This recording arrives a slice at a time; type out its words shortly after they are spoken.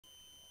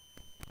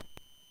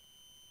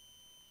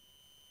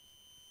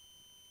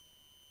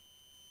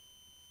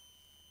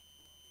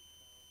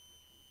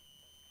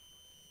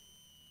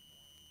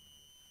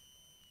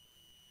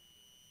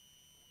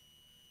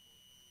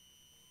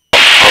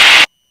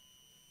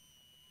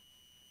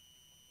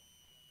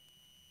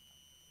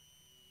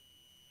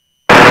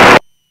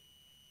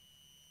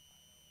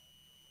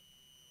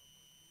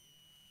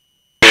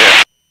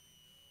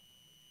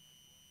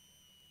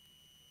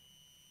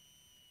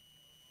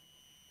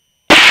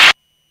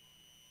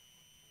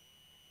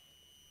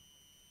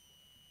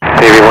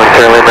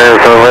is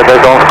over the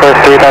Golf Course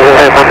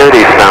 3500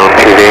 eastbound,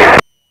 TV.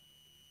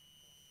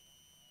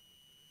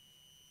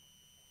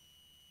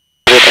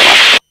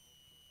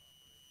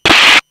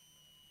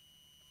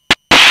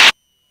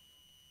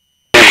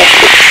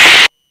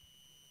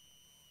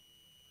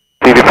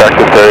 TV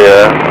practice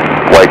area,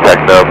 White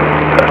Technum,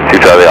 2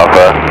 Charlie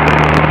Alpha,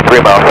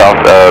 3 miles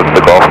south of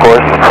the golf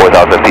course,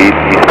 4,000 feet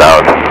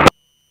eastbound.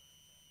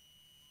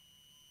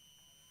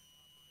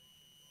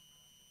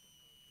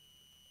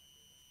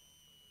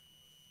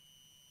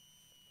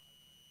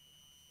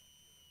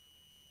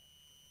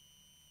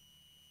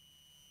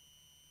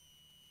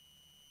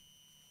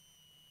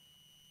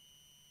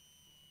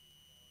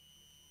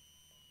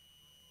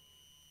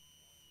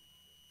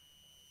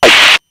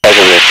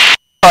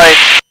はい。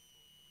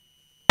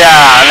じゃ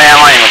あ、ね、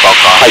山に向かおう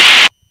か。はい。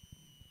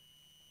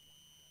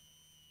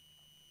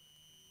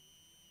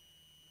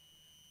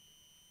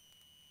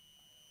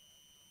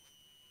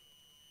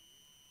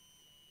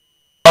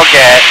OK。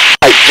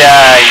はい。じゃ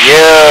あ、You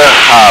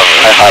have.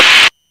 I have.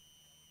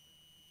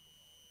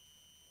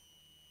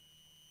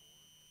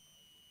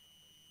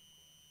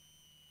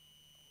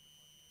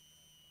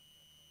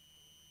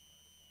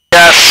 じゃ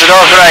あ、スロー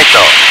フライト。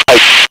はい。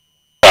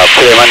じゃあ、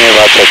プレマニュー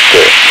バーチェック。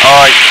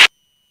はい。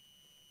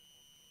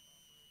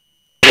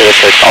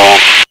セットオン。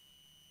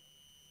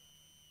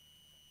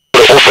こ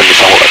れオープンにし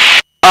た方がいい。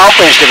あ、オー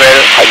プンにしてくれ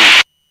る？はい。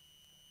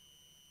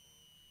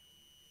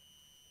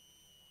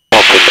オ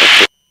ープンで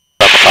す。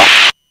ラップさん。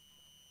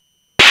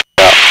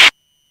じゃあ、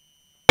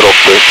ドロッ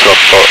プ、スロッ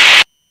ト、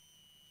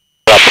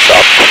ラップスア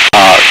ップ。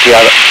ギア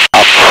アップ。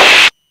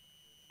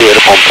フュエ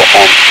ルポンプオン。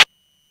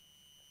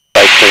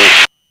ライトに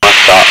ま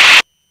した。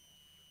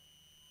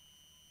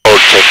オール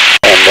チェッ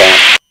ク、and then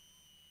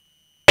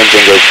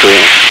engine goes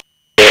green.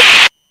 で、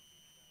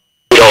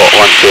below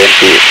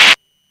 120.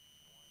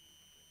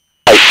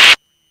 はい。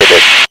で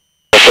す。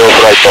スロー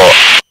フライト、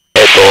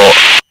リ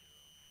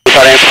フ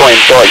ァレンスポイン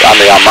ト、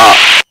雨山、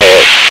ヘ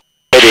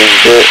ディン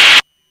グ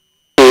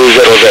200、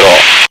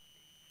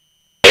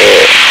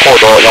高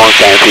度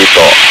4000フィー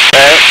ト。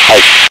はい。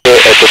で、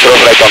スロー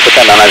フライトの時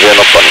は70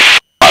ノットにし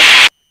ます。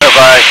了解。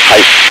はい。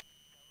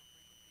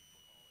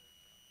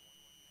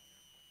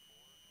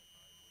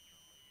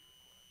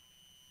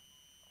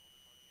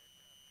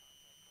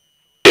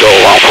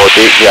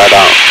140、ギア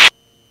ダウン。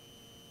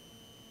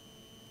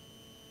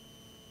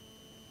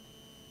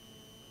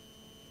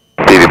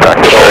TV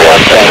practice area,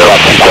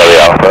 Charlie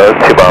Alpha,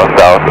 2 miles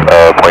south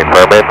of Point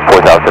Merman,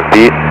 4,000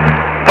 feet,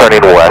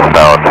 turning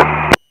westbound.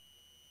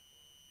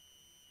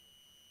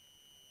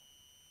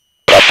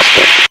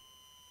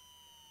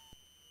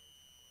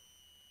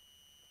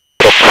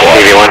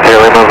 TV 10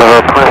 Lima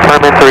over Point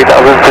Merman,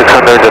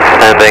 3,600,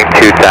 descending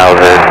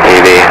 2,000,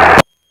 TV.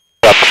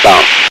 Drops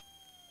down.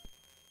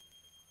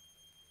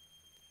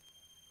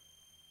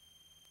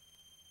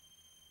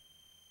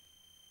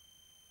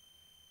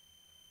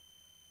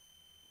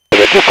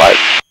 Five.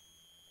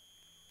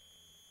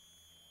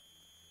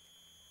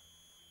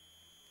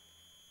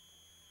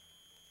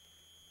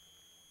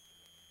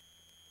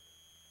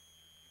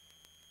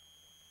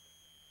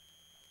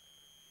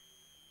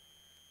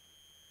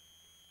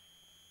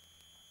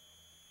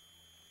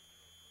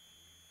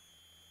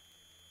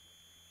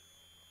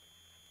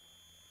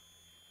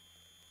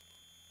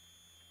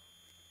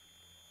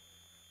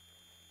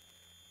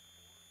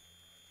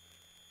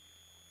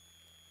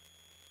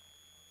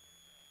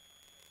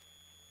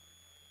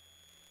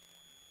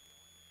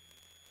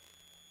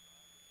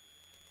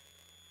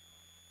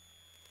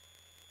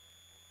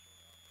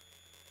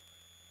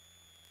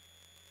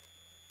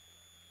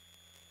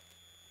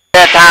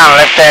 Town,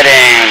 left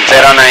heading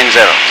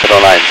 090.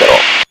 090.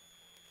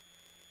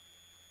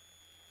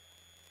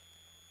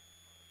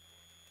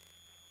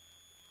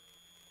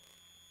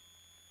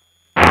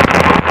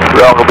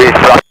 Long Beach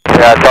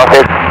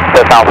traffic,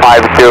 down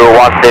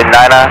 52139,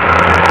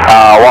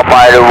 1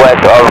 mile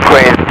west of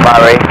Queens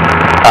Mary,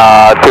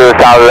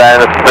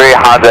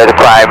 2,300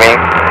 climbing,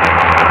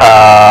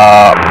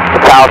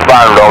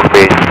 southbound Long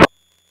Beach.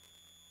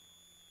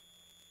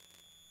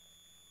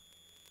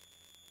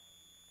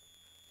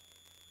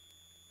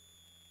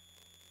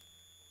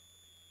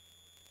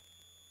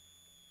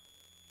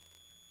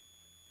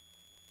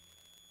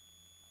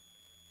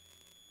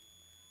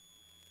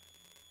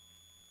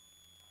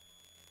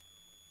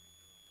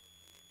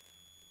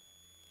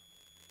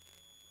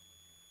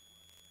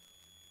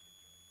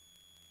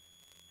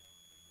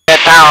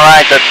 Town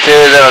right at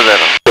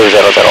 200.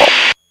 200.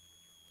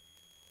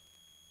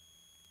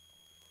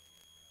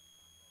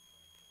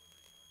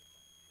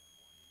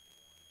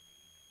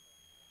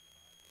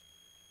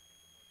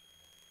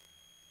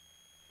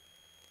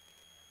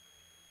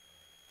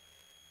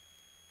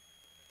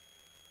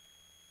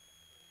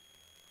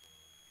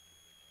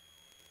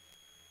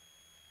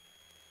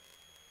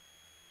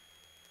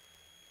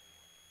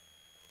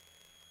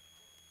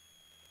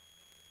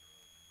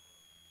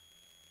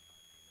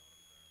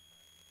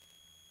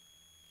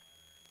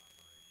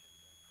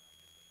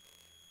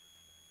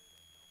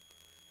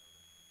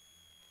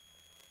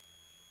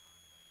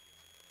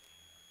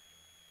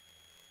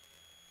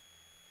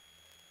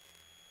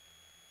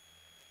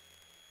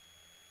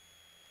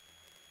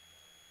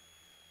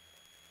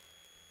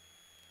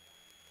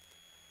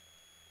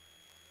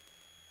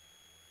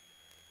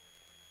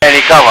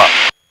 Any cover?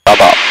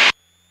 Cover.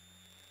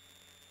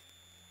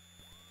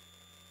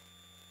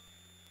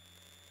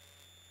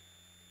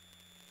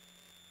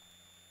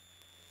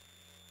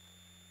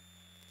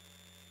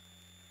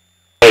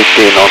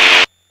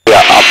 Knots. We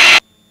are up.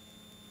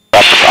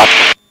 Up.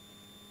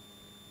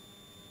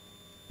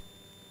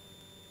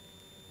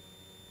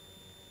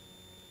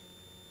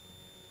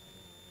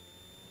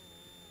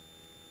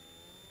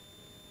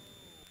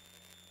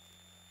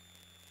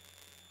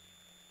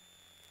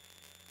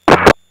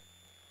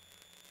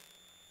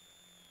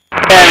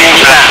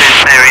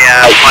 Area,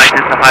 flight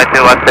is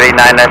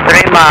 52139,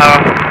 3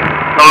 miles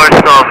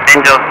north of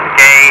Angels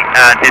Gate,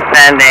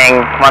 descending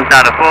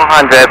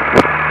 1400,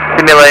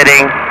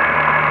 simulating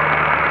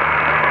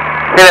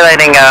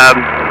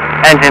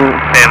engine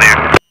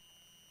failure.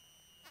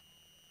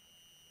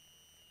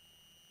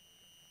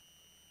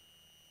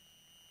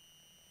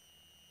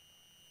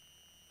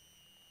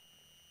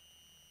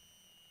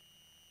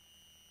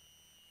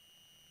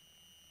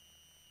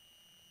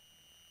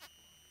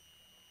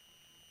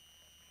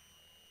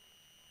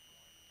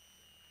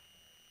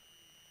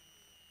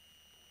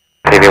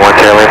 TV1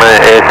 Sierra Lima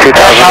is 2000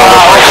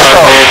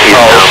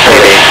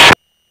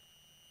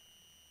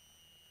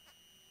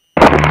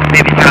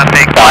 Navy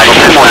traffic, 1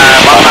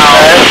 mile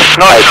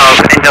north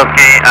of Angels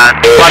Gate at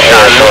 1000,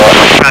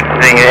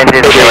 practicing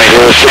engine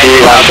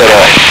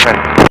simulation.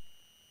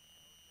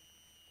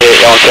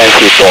 4000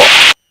 feet.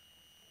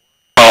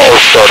 オフ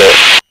ショアで。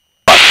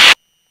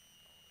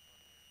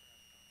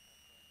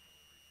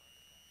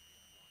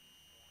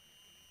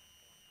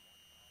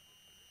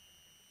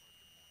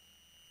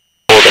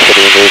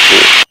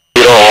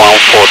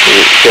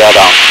0140, clear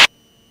down.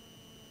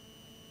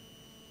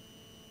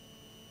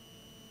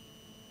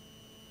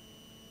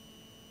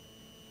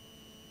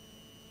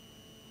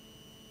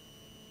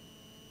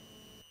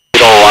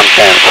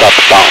 Flap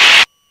down.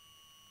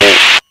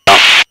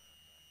 Down.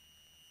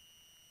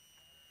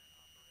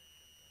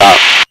 Down.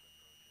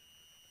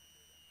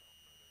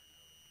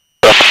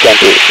 Flap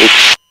 20,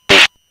 it's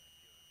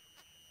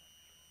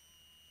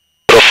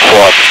drop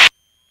forward.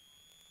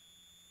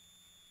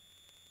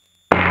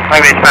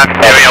 Long Beach traffic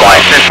area,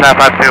 white Cessna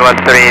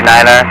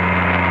 53139er,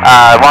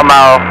 1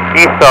 mile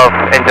east of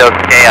Angels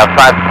Gate at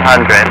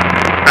 500,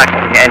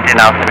 practicing engine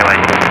out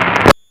simulation.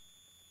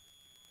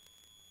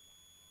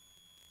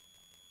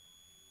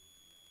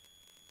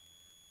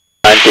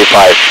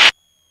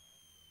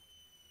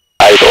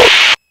 Idle.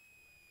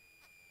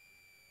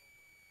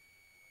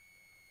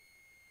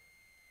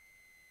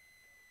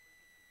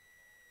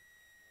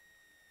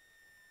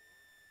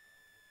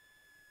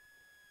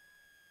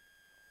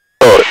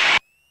 Good.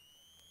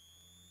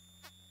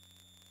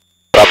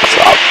 Wraps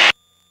up.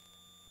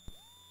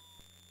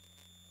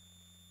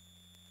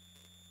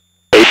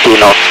 80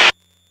 knots.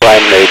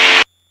 Climb rate.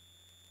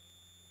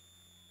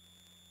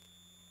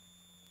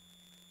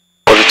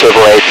 Positive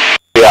rate.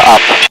 We are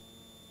up.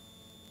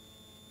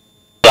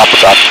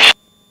 Wraps up.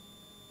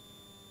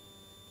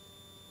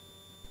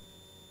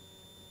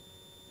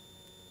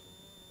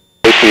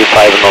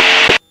 85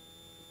 knots.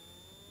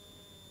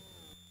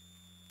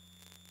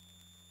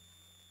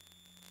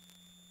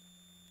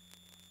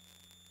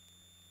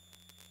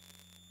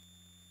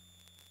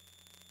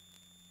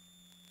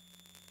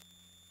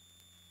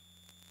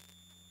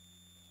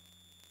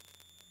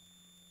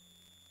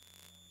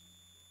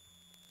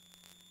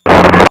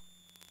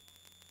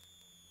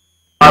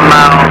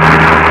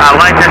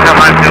 White Cessna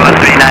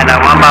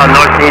 52139, 1 mile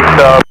northeast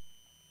of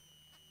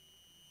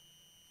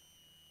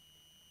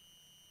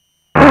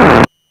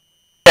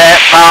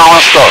オ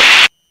ンストール。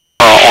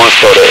オン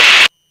ストール。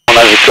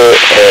同じく、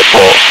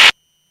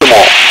雲。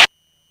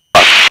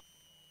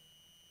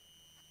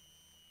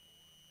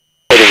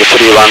ヘリング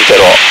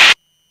310。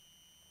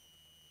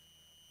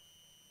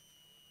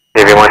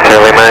TV1 Sierra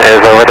Lima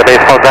is over the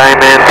baseball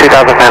diamond,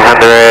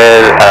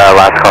 2500,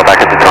 last call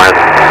back into Torrance,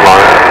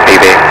 long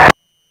TV.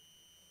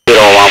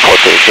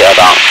 0140, clear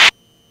down.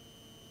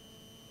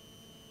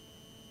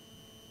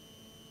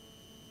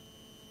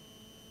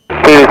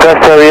 TV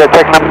test area,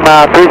 check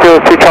number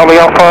 302 Charlie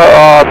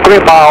Alpha, 3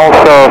 miles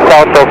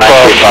south of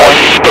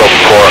 95, drop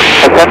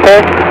 4.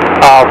 center,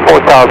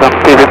 4000,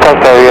 TV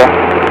test area.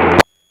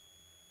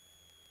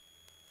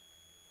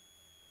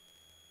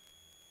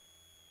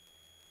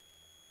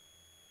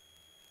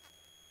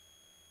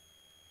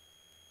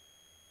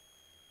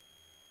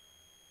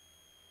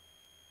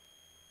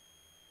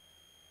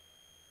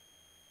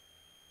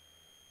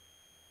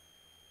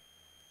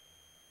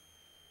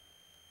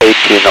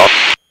 Knots.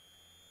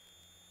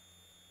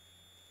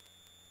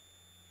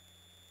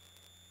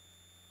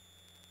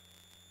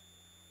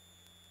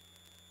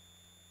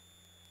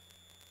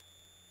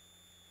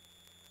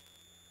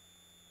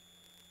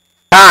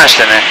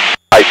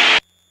 Right.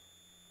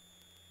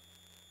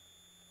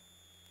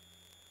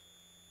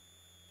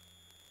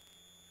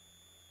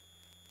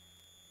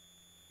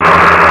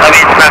 Long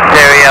Beach traffic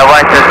area,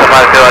 White Cessna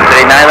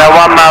 52139,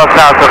 1 mile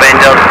south of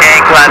Angels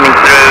Gate, climbing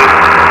through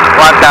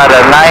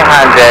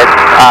 1900,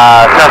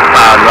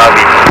 southbound Long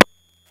Beach.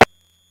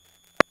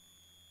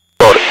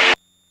 Good.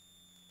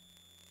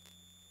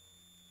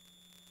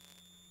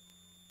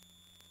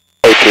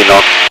 20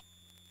 knots.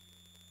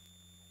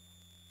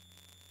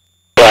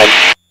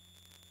 Right.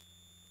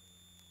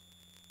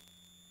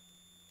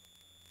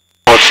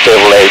 More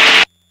stable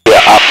 8. We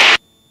are up.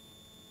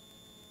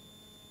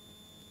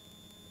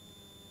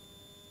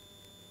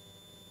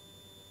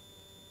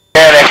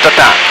 Left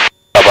turn.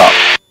 About.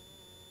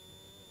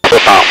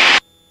 Left turn.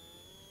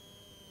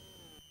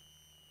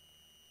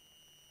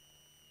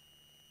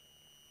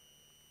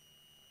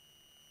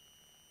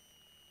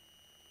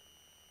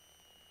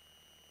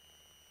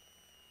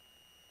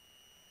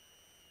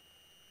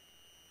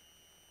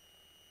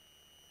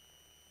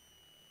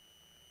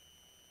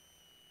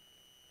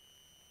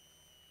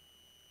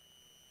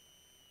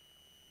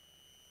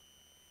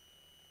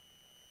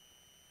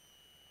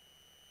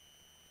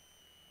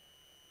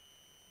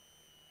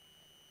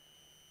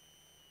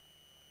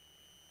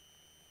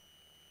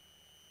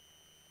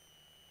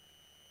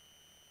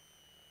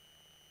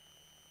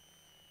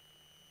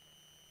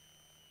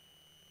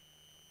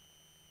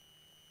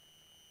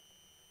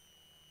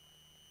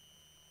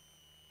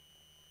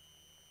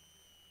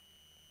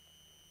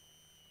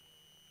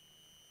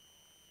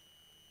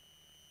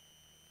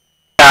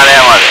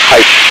は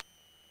い。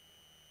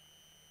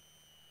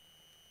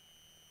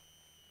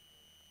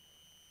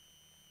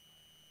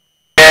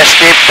ス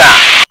ティープターン。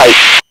はい。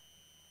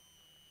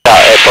じゃあ、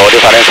リ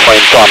ファレンスポイン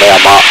ト、雨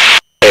山、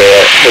ヘ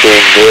ディ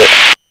ング、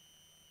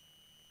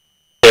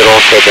070、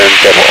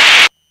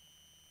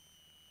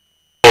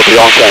コー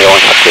ド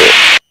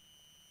4400。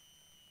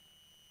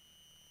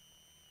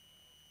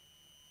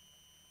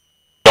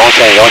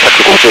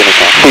4450にし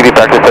ます。TV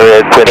practice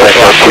area, twin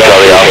echo,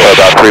 Charlie Alpha,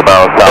 about 3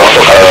 miles south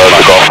of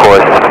the golf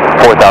course,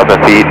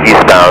 4,000 feet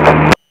eastbound.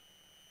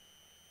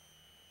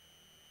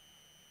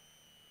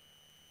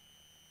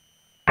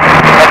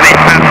 Headway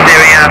through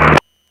Syria.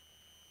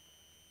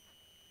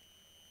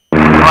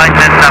 Flight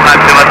Cessna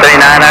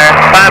 52139er,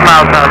 5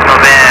 miles south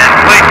of it,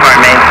 wait for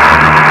me,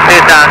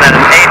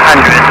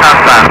 2,800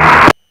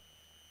 southbound.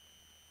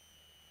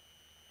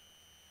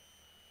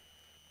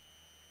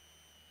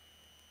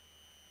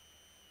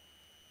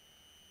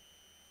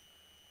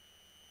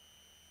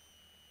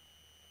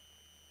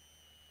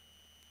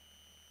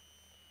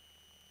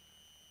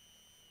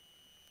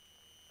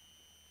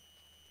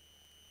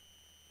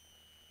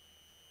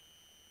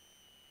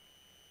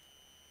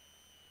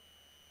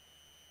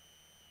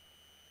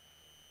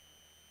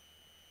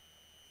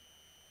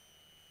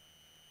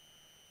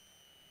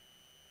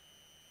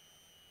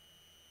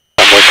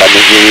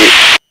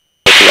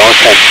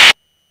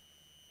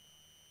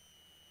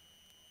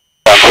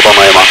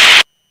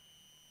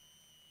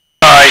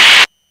はい。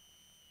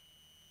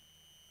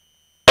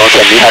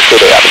4200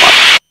でやりま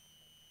す。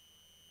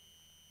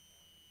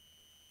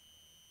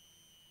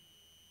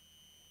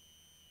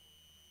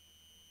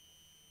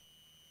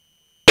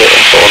同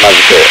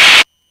じく、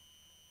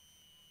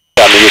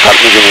じゃあ右に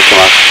行きま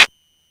す。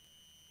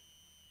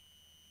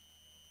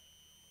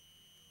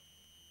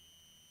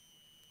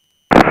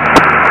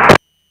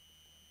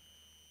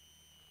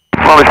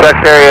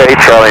Select area 8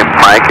 Charlie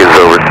Mike is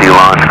over sea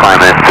launch,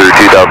 climbing through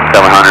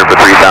 2,700 for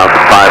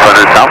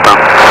 3,500 southbound.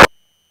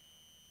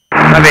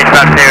 Beach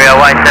Box area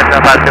White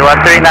Cessna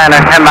 52139er,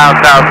 10 miles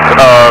south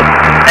of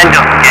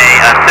Angels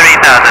Gate,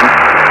 3,000,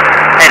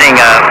 heading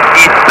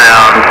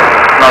eastbound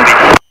Long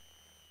Beach.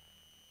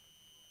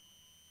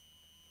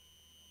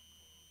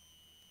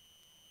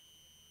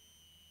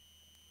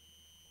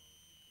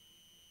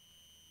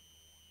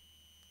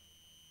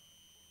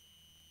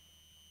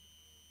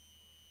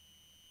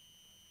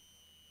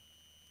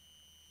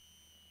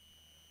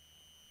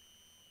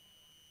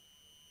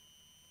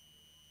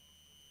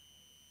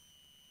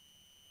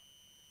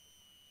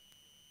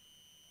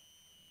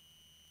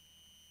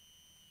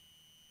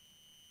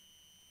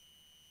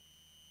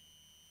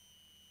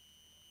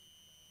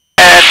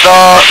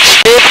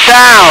スティープター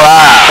ン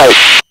は、はい、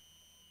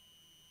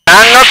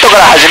何ノットか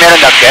ら始める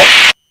んだっけ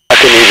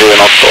 ?120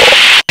 ノット。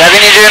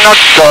120ノッ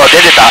ト出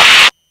てた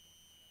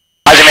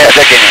始める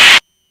ときに。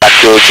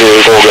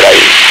115ぐらい。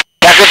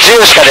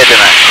110しか出て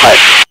ない。はい。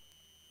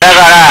だ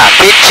から、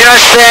ピッチの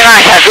姿勢が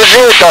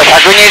110と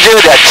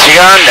120では違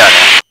うんだよ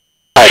ね。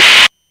はい。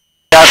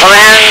じゃあその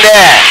辺で、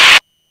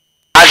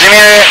始め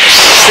る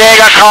姿勢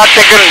が変わっ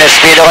てくるんで、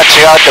スピードが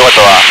違うってこと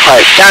は。は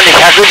い。なんで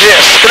少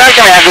なく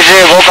とも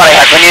115か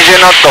ら120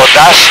ノットを出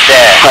して、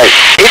はい。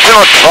いつ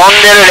も飛ん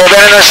でるレベ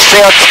ルの姿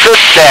勢を作っ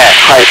て、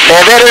はい。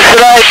レベルフ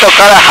ライト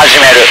から始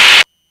める。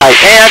はい。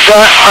契約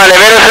はレ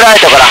ベルフライ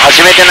トから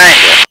始めてない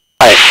んだよ。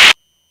はい。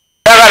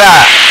だか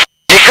ら、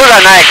軸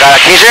がないから、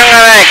基準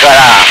がないか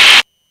ら、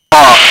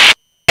もう、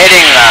ヘディ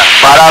ングが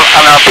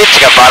ピッチ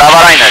がバラ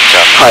バラになっち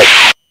ゃう。はい。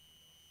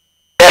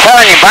で、さ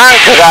らにバン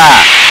ク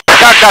が深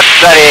かっ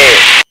たり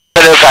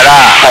するから、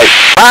はい、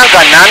バンク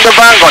は何度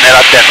バンクを狙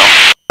ってんの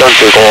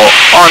 ?45。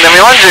で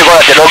も45だ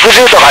って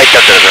60とか入っちゃ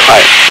ってるぞ。は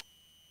い。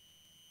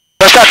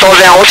そしたら当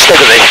然落ちて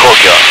くぜ、飛行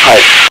機は。は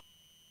い。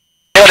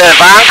ということで、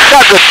バンク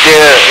角ってい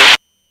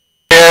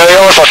う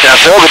要素っていうのは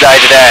すごく大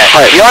事で、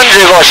はい、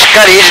45をしっ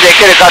かり維持で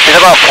きるかってい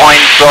うのがポイン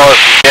ト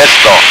で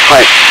すと。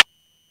はい。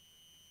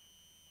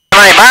つ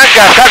まりバンク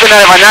が深くな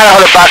ればなる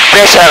ほどバックプ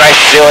レッシャーが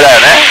必要だよ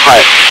ね。はい。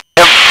っ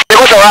て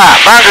こと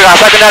は、バンクが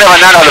浅くなれば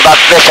なるほどバ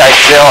ックプレッシャー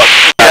必要、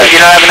い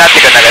らなくなっ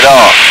てくるんだけど、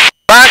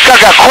バンク角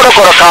がコロ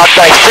コロ変わっ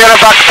たら必要な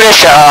バックプレッ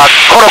シャーは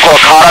コロコ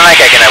ロ変わらなき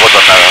ゃいけないこと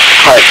になる。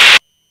はい。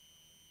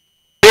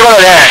というこ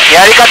とで、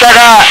やり方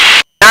が、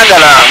なんだ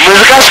ろう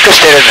な、難しくし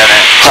てるんだよ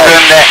ね、自分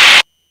で。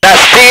だから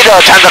スピード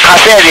をちゃんと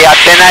稼いでやっ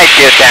てないっ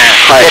ていう点。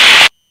はい。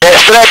で、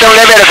ストレートの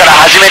レベルから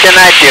始めて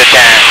ないっていう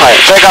点。はい。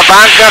それから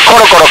バンクがコ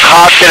ロコロ変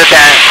わってる点。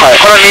はい。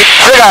この3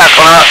つが、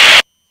このス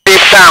ティ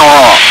ープターン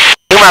を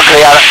うまく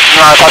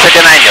させ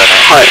てないんだよね。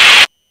はい。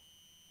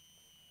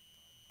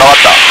わか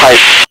った。はい。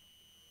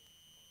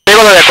という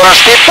ことで、この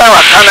スティープターン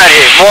はかなり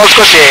もう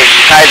少し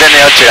改善の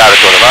余地があるっ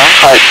てことだな。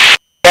はい。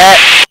で、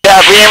じゃ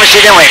あ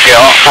VMC でもいくよ。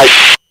はい。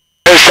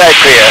ルースサイ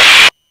クル。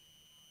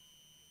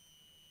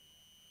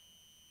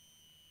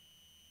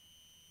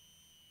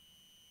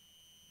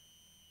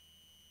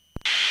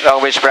Long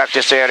Beach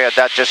practice area,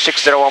 Dutchess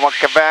 601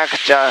 Quebec,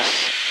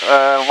 just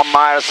 1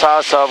 mile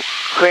south of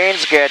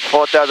Queens Gate,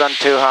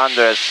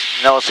 4200,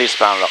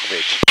 northeastbound Long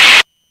Beach.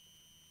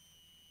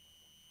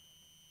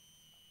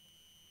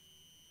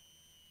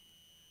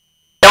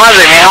 ま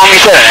ず見本見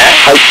せるね。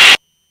はい。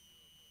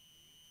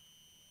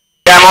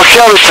じゃあ目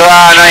標物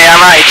は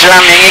山、一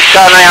番右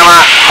側の山。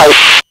はい。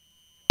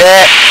で、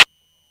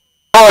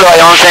ホールは4200。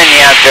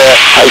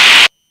はい。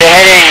で、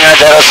ヘディングが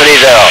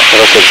030。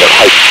030。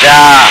はい。じ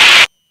ゃあ、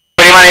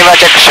プリマリバー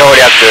チェック省略。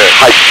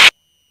はい。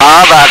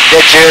アーバーで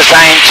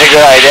13インチぐ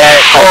らいで、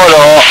ホール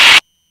を、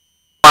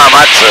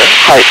待つ。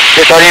はい。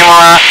で、トリム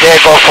はテイ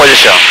クオフポジ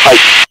ション。はい。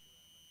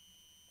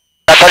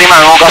トリマ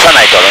ー動かさ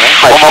ないってことね。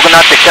はい。重くな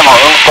ってきても、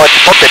こうやって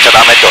取ってっちゃ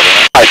ダメってこと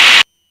ね。はい。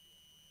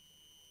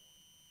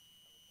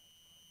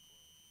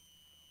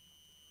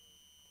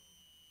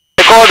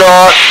で、高度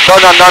をど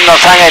んどん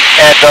下げ、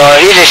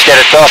維持して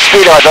ると、スピ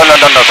ードがどんどん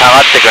下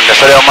がっていくんで、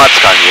それを待つ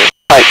感じ。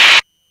はい。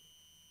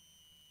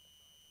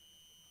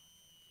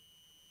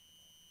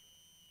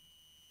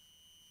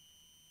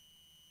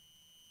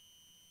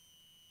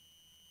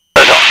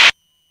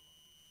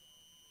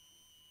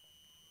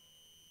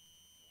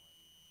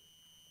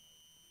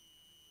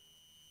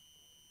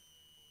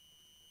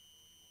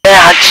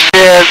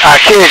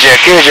90、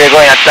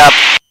95になった。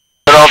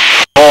ドロッ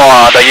プフォ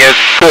ワード、ゆっ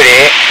くり。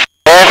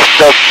レフ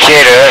ト切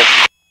る。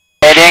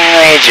ヘディング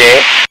維持。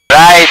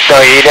ライト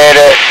入れ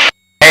る。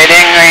ヘデ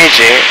ィング維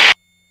持。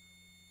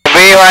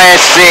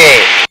VYSC。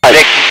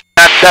で、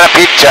なったら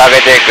ピッチ上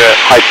げていく。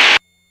はい。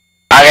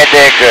上げ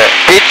ていく。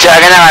ピッチ上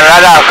げなが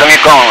らラダー踏み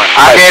込む。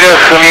上げる、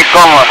踏み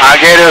込む。上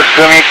げる、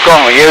踏み込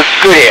む。ゆっ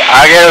くり。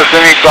上げる、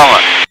踏み込む。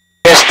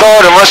で、スト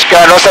ールもしく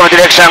はロスオブディ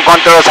レクションコ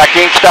ントロール先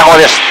に来た方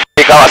です。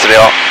リカバーする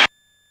よ。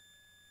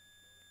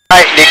は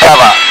い、リカ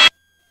バー。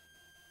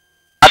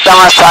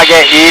頭下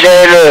げ、入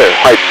れる。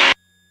はい。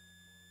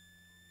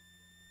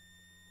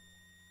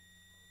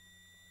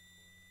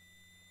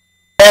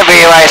で、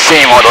VYC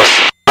に戻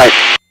す。はい。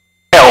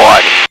で、終わ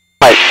り。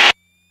はい。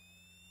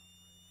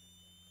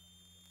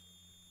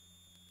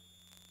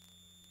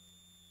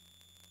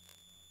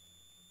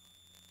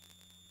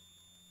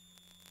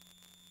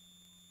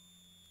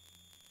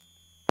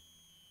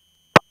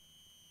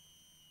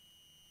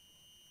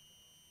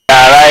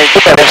ライト、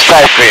レフ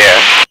サイクル。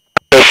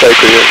レフサイ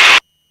クル。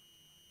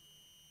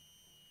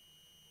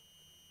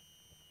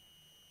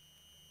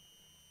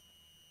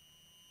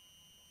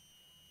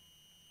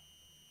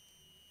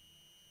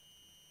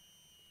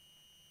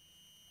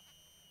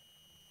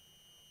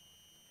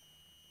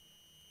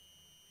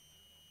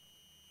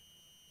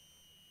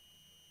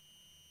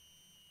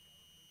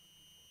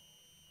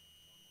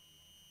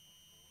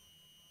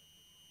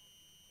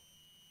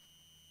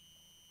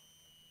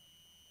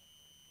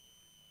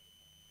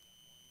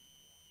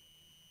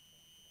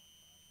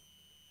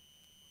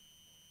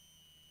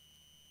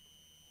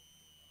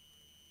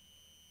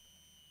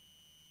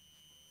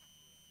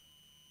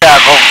じゃあ、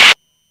こ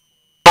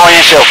う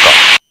にしようか。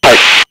はい。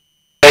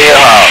というの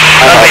は、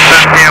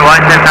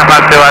1set up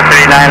to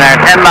 139er,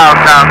 10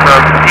 miles south of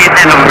east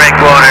end of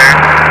Breakwater,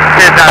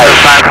 2,500.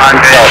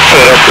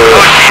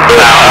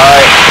 は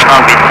い。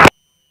Long Beach.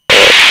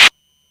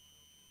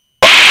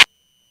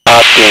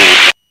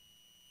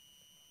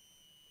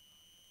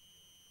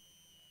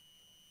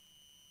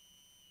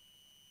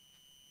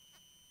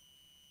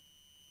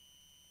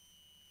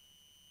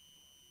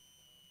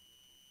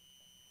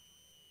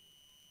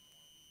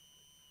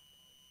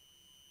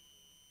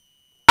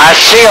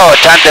 足を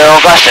ちゃんと動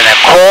かしてね、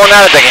こう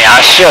なるときに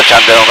足をちゃ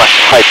んと動かし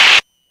て。はい。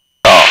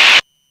そう。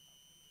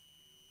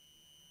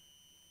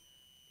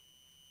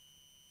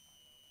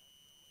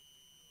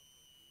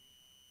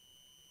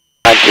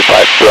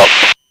95ブロック、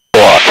フ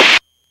ォワード。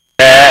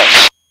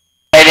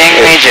ヘディン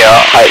グ維持よ。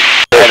はい。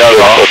どう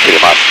ぞ。切り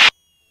ます。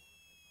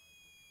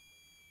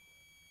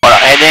ほら、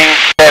ヘディング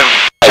で、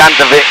ちゃん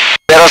とゼ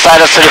ロサイ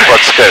ドスリップを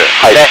作る。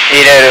はい。で、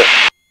入れる。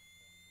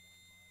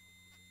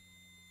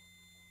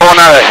こう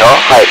なるでしょ。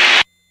はい。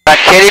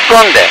蹴り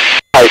込んで。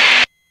はい。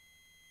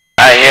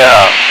はい、い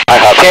や。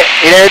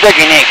入れるとき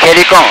に蹴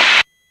り込む。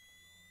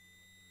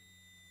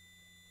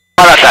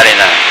まだ足り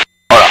ない。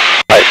ほら。は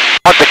い。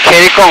もっと蹴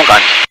り込む感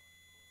じ。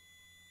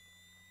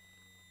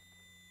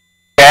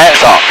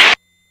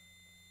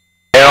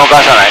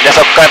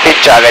からピ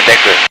ッチを上げてい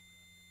く。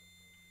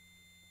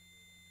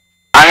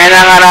上げ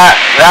ながら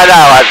ラダ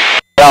ーは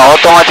オ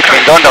ートマティック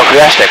にどんどん増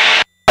やしていく。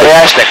増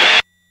やしていく。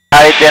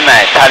足りてな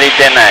い、足り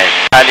てない、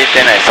足り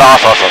てない。そう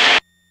そうそう。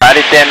足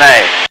りてな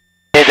い。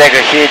引いていく、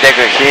引いてい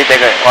く、引いてい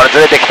く。俺ず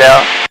れてきた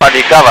よ。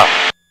リカバー。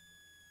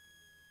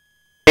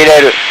入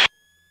れる。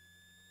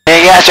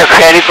右足を蹴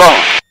り込む。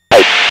は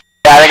い。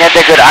上げ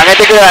てくる。上げ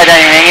てくる間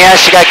に右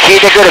足が効い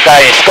てくるから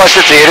少し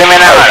ずつ緩め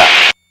ながら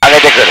上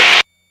げてくる。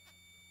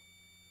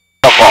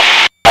そこ。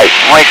はい。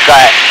もう一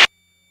回。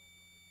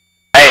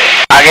はい。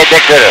上げて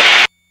くる。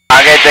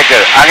上げてく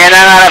る。上げ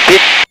ながら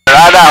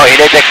ラダーを入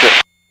れてく。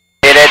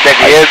入れて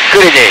く。ゆっ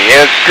くりで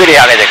ゆっくり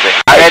上げてく。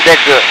上げて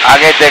く。上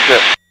げて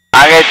く。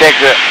上げて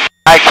く。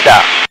はい、来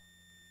た。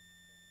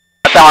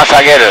頭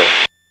下げる。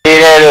入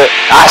れる。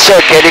足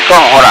を蹴り込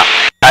む。ほら。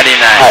足り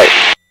ない。はい。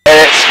ス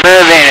ム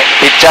ーズに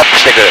ピッチアップ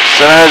してくる。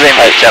スムーズに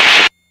ピッチアップし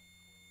てくる。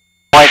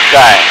もう一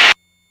回。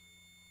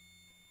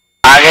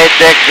上げ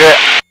てく。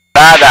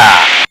ラダ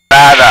ー。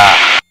ラダー。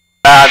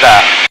ラ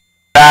ダー。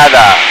ラ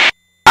ダー。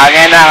上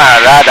げなが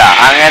らラダ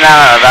ー。上げな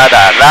がらラ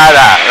ダー。ラ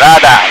ダー。ラ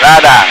ダー。ラ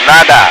ダー。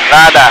ラダー。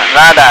ラダー。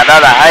ラダー。ラ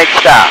ダー。はい、来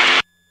た。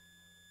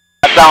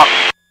頭。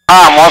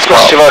もう少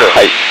し絞る。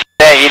はい。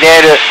で、入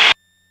れる。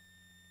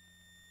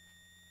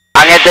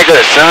上げてく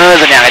る。スムー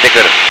ズに上げてく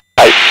る。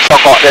はい。そ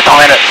こ。で、止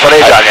める。それ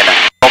以上上げない。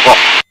ここ。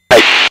は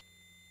い。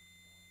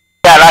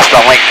じゃあ、ラスト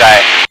もう一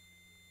回。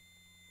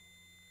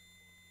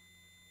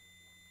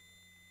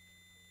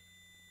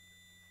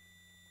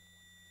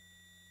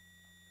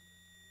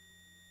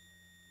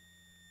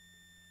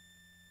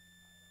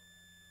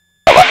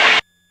やばい。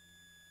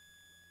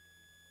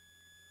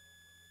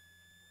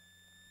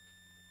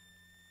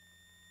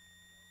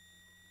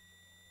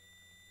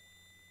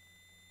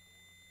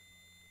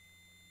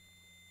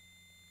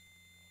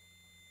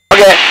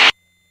OK。は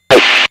い。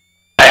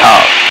はい、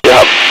You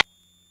have。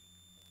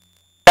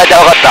大体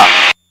分かった。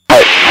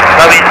はい。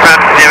Robbie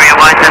Truck, Area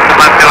White, Cessna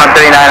Foxtrot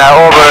 139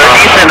 over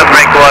eastern of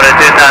Breakwater,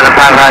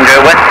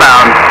 2500,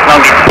 westbound,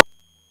 Long Beach.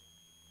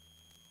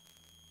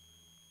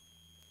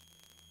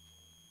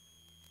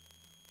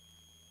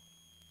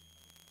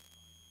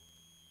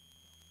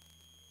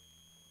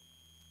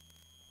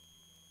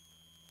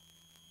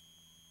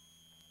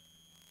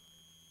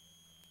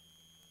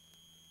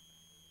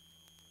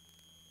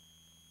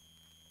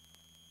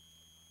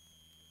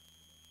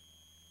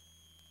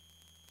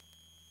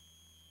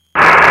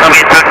 Long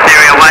Beach Truck,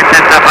 Area White,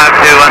 Cessna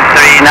Foxtrot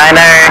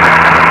 139er,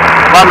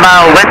 1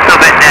 mile west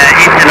of it,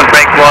 eastern of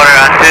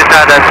Breakwater,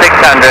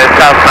 2600,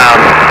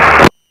 southbound.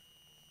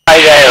 は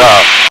い、じゃあ、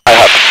は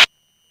い。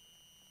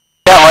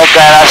じゃあ、もう一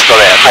回ラスト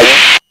で。はい。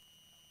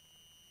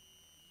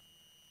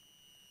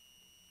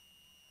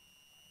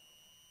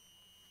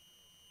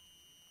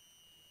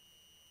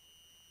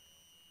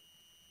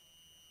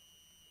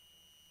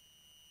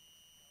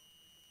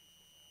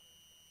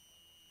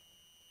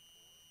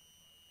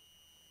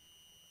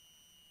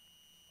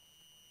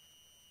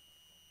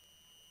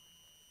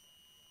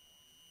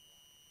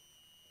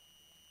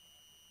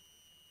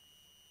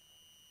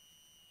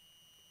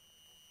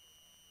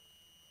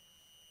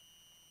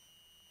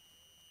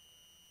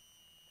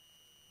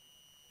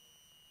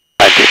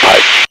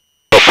95.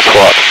 Top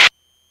squad.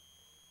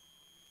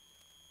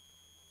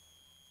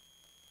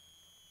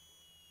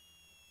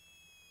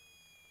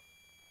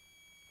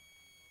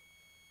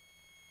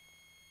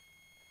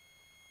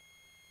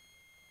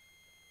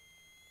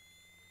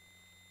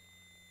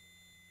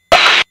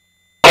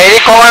蹴り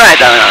込まない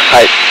とダメなんです。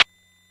はい。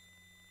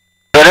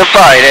フルパ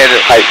ワー入れ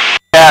る。はい。い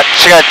や、違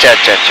う。違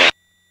う。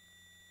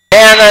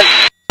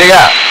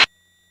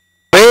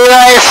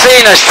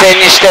VIC の視線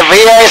にして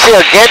VIC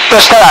をゲッ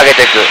トしたら上げ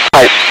ていく。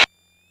はい。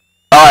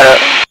わかる？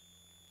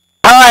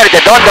パワー入れ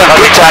てどんどん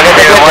ピッチ上げ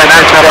ていくんじゃな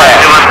くて、3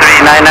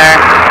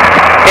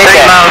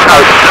 miles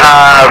out,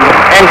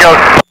 Angels.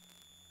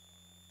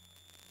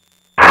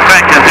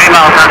 Correction, 3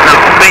 miles out of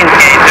Queens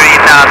Gate,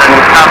 3000,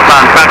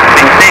 southbound,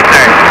 practicing safe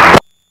turn.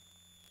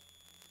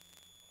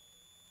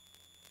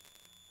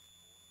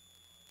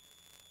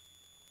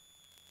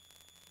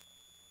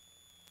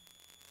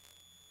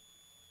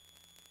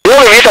 よ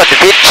く見たって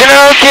ピッチ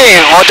の動き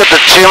にもうちょっと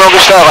注目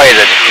した方がいい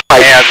です。は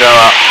い。宮君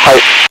は。は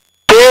い。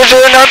90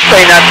ノット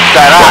になっ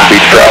たら、左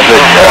を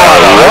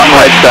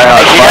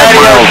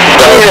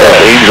切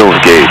る。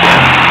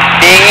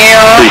右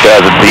を入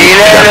れ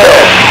る。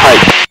はい。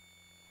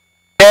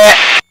で、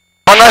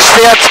この姿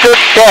勢を作っ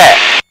て、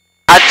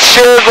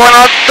85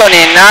ノット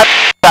になっ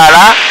た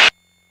ら、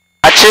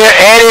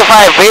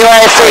85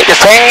 VYC って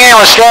宣言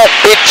をして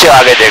ピッチを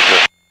上げていく。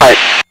はい。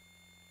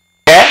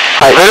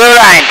はい、ブルー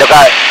ラインと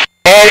か、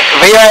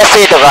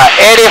VYC とか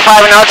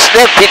85ノット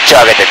でピッチを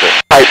上げていく。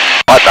はい。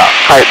また。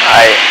はい。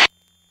はい。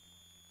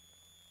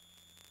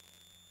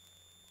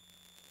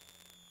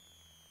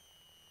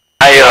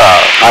はい、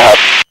はい。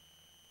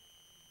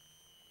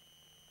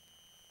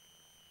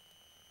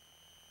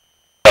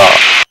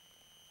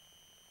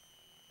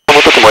そ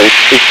の時も一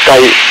回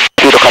ス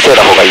ピード稼い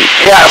だ方がいい。い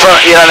や、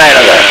いらない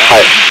ので。は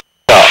い。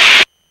じゃあ。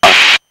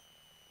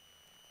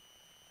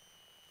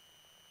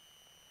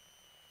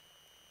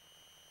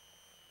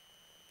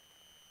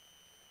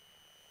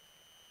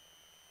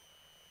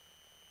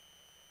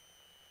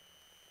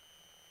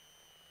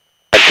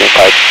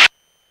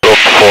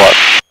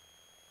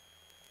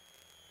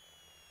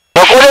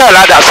では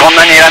ラダーそん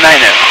なにいらない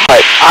のよ。は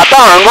い。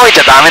頭動い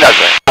ちゃダメだぜ。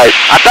はい。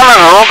頭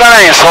が動か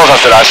ないように操作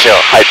する足を。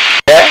はい。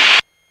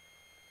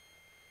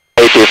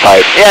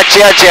85。いや、違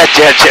う。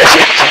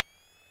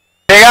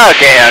違う、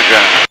ケンヤ君。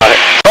はい。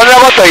そんな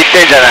こと言っ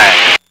てんじゃない。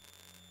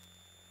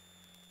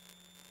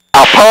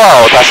あ、パ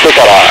ワーを足して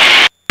から、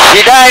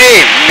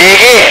左、右、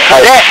は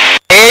い、で、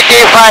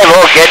85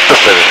をゲット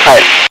する。は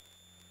い。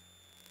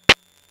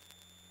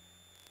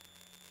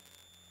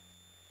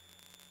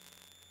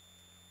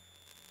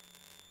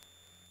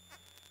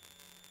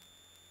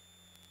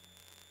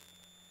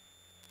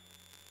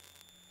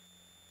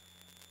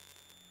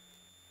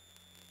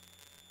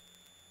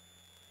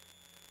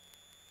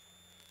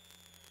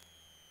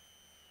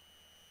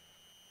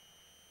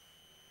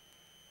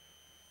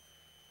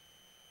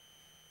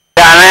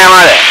で、あの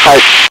山で。は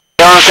い。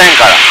4000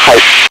から。は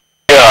い。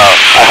では、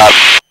I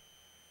have。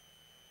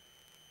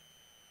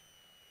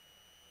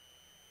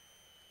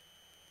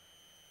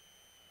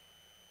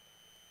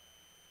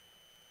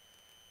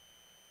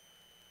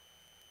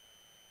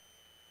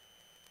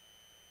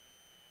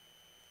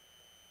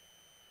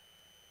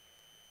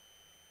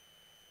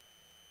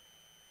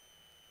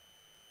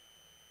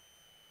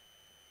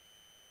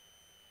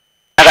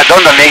なんか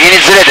どんどん右に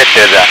ずれてって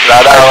るじゃん。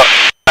ラダーを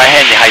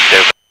変に入って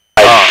る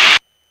から。はい。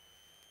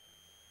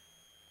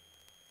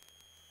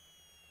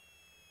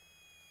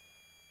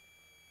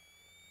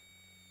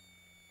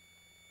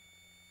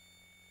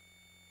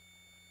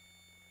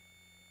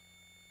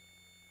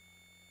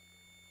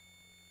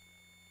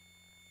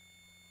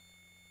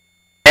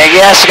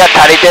右足が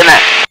足りてな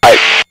い。はい。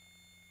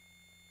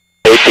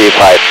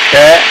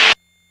85。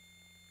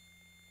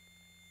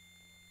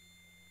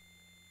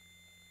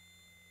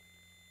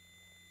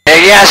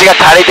右足が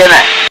足りて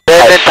ない。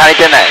全然足り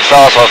てない。そう。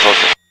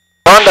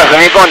どんどん踏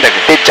み込んでい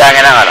く。ピッチ上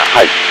げながら。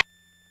はい。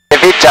で、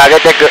ピッチ上げ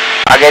ていく。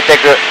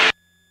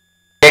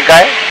限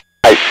界？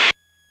はい。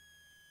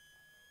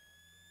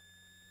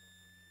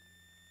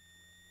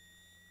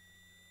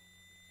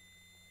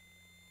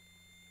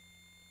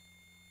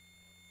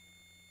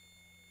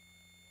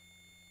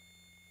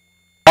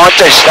もう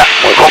ちょい下。こ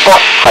こ。は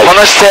い、こ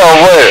の姿勢を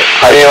覚える。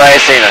はい、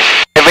VYSE の。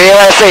で、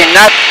VYSE に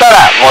なった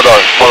ら戻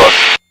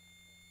す。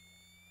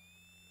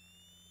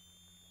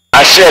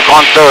足でコ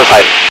ントロールする。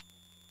はい。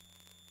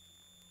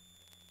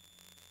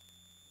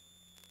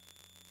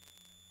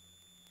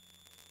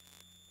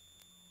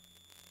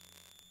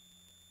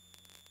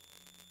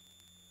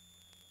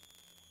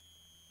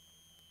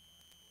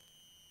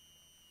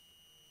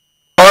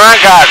なん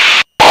か、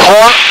こ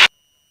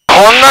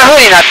んな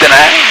風になってない？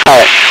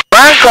はい。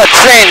バンクは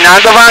常に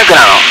何度バンク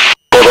なの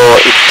？5度、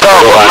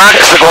マッ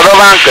クス5度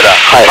バンクだ。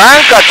はい、バ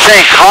ンクは常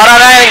に変わら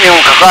ないに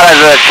もかかわら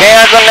ず、契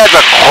約のやつ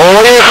は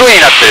こういう風に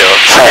なってるよ、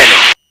常に。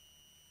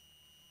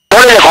ど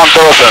れでコント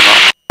ロールするの？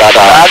ラ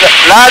ダー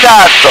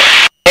と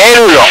エ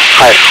ルロン。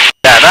はい。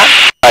だよな。は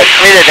い。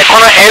見てて、こ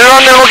のエルロ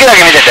ンの動きだ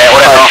け見てて、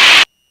俺の。はい、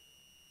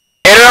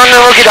エルロン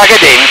の動きだけ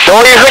でいい。ど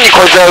ういう風に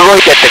こいつが動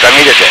いてってか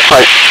見てて。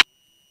はい。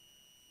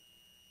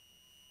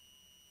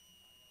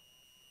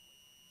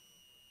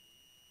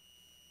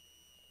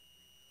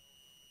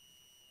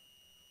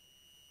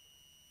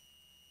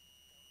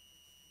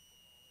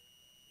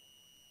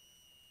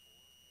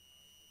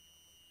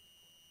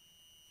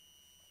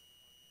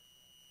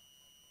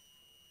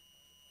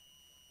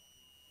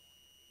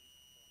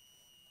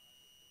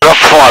ロック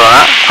フォワードな。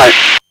はい。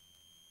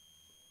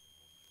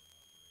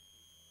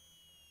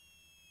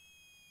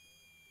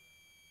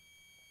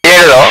入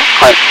れるぞ。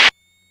はい。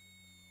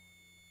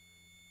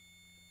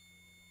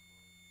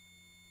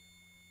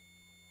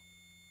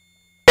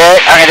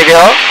上げていくよ。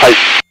はい。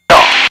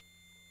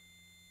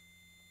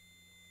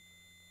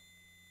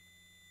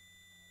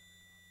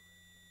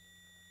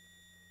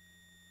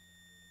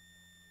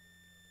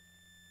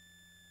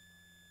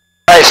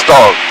はい、ストー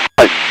ブ。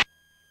はい。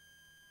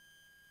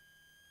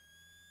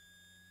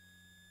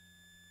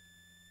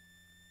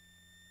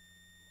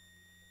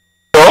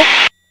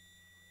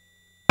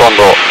今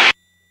度、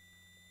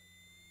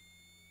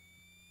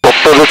ちょっ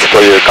とずつ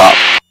というか、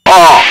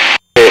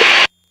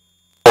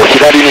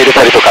左に入れ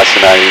たりとかし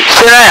ない。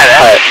してないよね。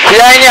はい。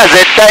左には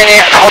絶対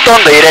にほと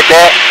んど入れ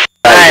て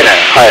ないのよ。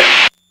はい。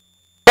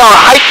でも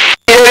入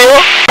れる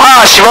よ。パ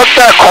ワー絞っ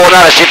たらこう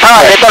なるし、パ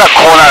ワー入れたら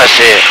こうなる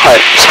し、は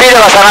い、スピー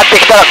ドが下がって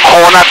きたらこ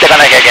うなっていか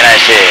なきゃいけない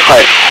し、は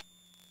い、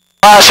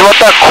パワー絞っ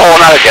たらこう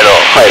なるけど、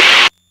はい、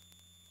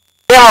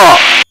でも、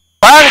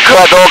バンク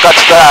はどうかって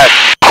言ったら、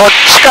こっ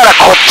ちから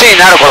こっちに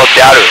なることっ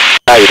てある？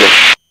ないです。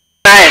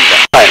ないんだ。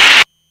はい。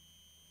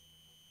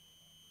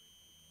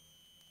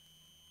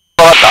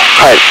わかった。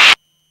はい。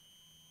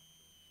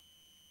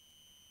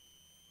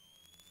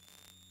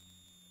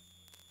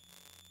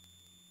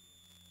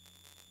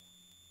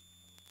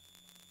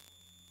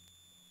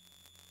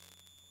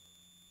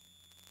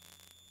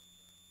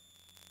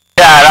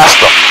じゃあラス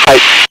ト。はい。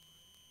い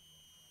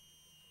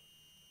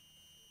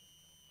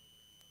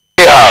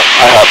や、はい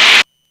はい。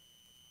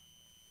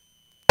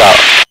じゃあ、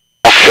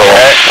目標。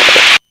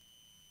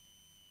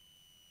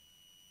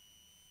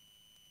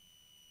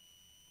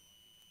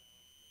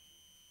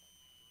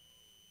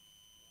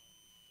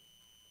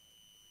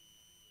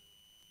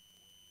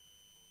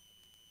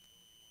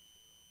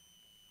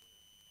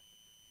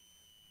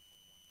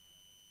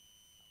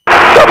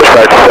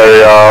Dispatch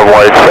area,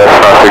 White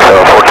Cessna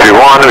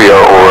 67421, we are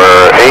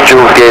over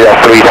Angels Gate at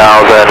 3000,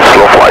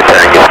 slow flight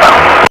turning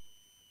eastbound.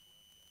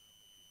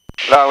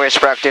 Long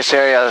range practice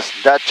area,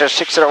 Dutch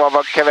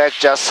 601 Quebec,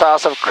 just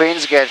south of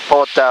Queens Gate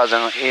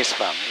 4000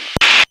 eastbound.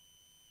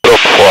 Drop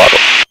throttle.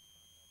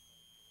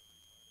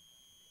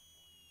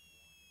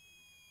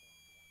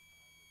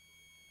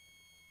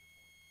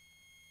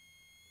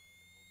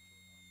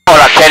ほ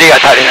ら、蹴りが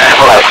足りない。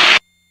ほら。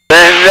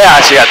全然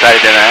足が足り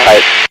てない。は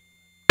い。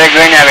で、グ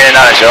ニャグニャ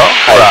なるでしょ、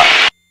ほら。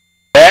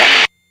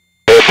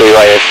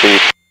APYSC。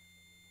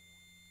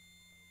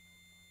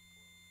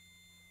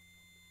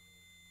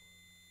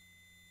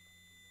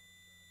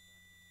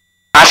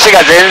足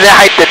が全然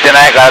入ってって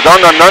ないから、ど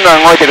んどん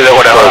動いてくるよ、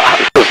これ。ほら。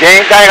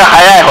限界が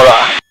速い、ほら。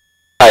は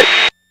い。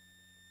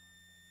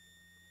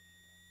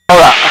ほ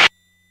ら。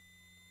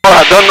ほ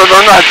ら、どんどん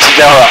あっち行っ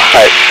ちゃう、ほら。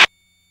はい。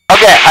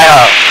OK、はい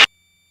はい。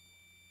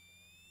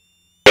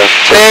と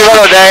いうこ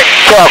とで、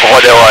今日はこ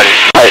こで終わり。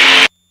はい。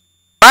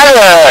まず、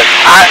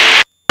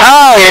タ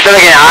ワーを入れた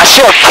時に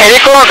足を蹴り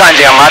込む感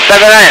じが全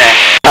くないね。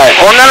はい。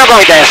女の子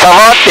みたいにサボ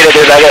って入れて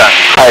るだけだ。は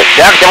い。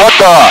じゃなくてもっ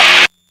と、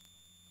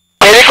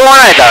蹴り込ま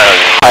ないとダメだ。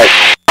はい。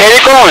蹴り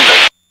込むんだ。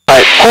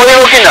はい。こういう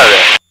動きになる。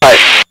はい。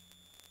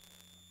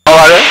わ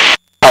かる？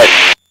はい。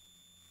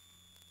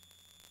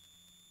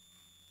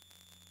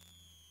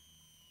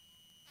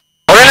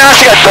俺の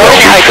足がどれ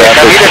に入ってる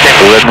か見れてる。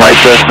Red White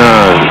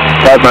Cessna,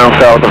 5 miles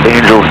south of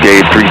Angels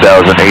Gate,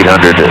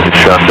 3800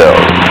 Shundell.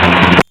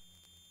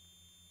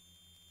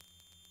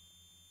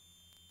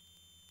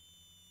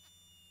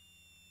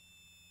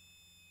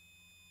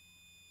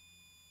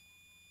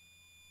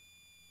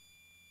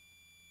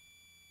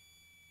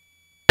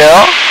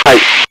 Hi.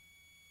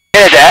 見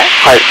れて？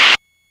はい。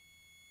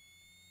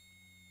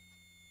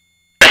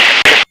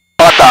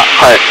わかった。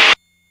はい。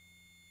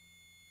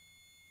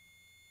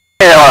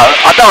ほ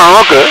ら、頭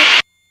動く？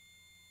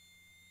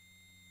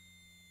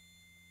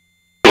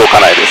動か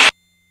ないです。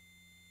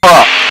ほら。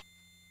は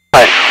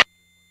い。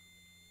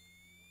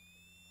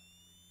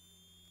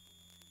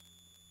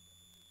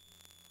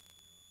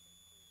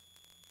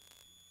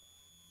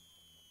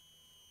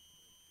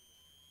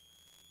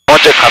もう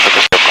ちょい加速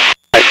しようか。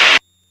はい。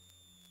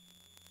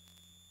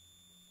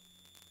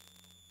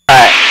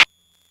はい。も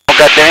う一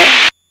回やってみ。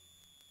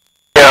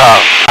では、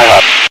はいは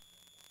い。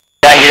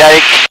じゃあ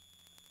左、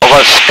こ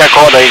こしっかり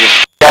コードいいで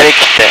す。左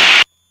切って。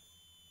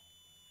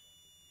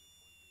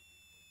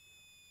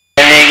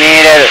で、右に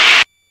入れる。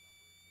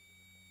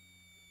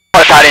こ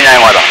れ足りない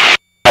まだ。は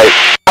い。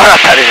まだ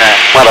足りない。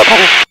まだ足り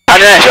足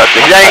りないでしょ。だっ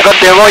て左にこうやっ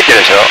て動いてる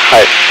でしょ。は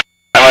い。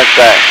もう一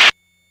回。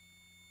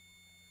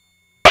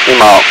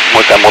今、も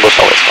う一回戻し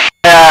た方がいいですか？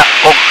いや、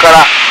こっから。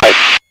はい。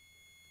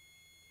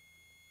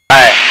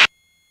はい。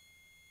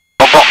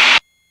ここ。は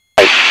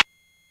い。入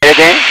れ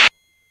てみ。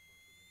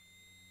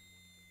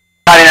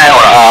足りない、ほ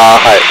ら。あ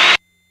ー、はい。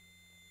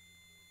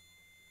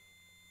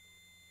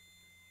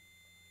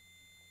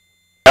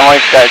もう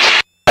一回。は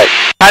い。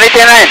足り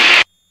てない。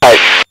はい。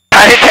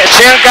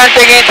瞬間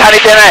的に足り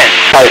てない。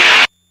はい。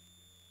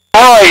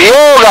もう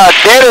用が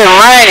出る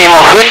前にも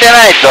う踏んで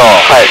ないと。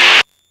はい。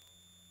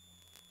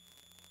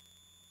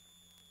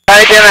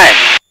足りてない。よ。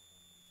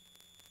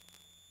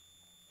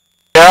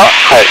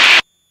はい。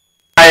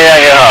はい、は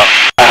い、よ。は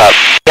いはい。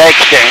じゃあ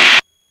来てみ。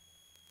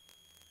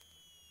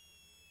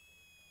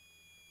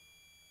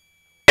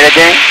入れて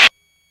み。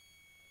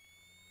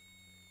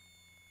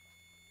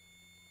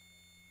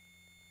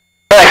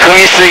踏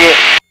みすぎ。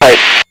はい。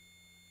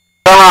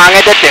そのまま上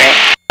げてってみ。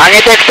上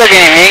げていくとき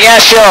に右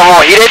足をも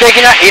う入れなが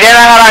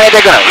ら上げて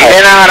いくの。入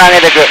れながら上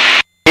げていく。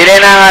入れ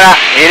ながら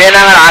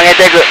上げ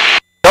ていく。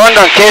どん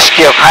どん景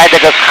色を変えてい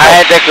く。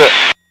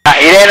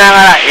入れな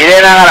が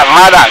ら、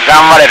まだ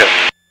頑張れる。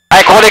は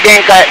い、ここで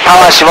限界。パ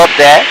ワー絞っ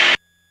て。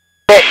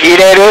で、入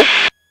れると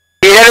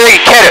き蹴る。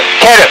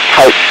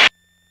はい。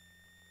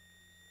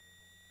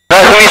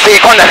踏みすぎ、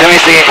今度は踏み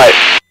すぎ。はい。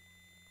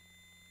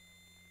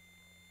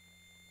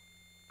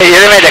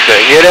緩めていく。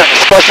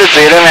少しずつ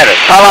緩める。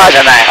パワーじ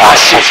ゃない。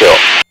足を。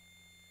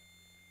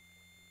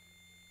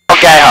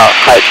OK、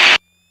はい。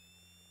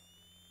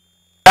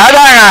ラダ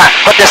ーが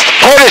こうやって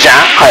蹴るじゃん。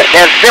はい。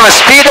でも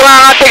スピードが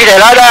上がってきて、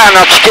ラダー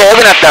の利きが良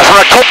くなったら、そ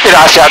の蹴ってる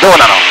足はどう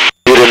なの？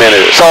緩め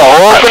る。そう、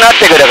多くなっ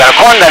てくるから、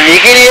今度は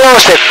右に要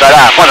していくか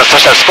ら、今度そ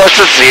したら少し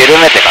ずつ緩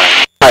めていかない。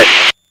はい。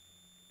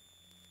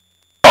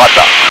わかっ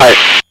た。はい。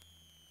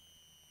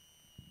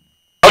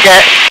OK。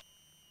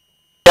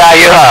じゃあ、は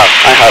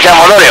い。じゃあ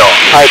戻るよ。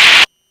はい。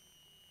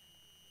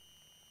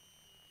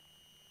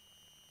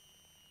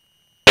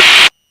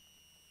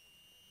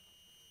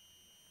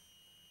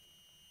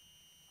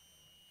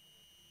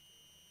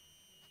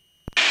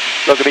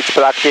Long Beach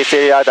practice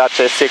area, that's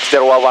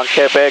 6011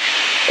 Quebec,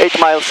 8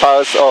 miles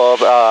south of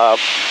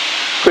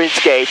Queens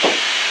Gate,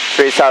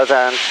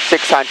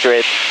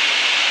 3600.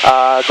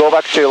 Go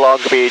back to Long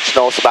Beach,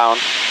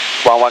 northbound,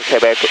 11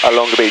 Quebec,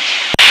 Long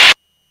Beach.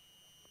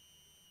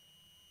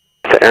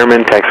 To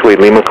Airman, taxiway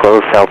Lima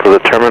closed, south of the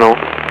terminal.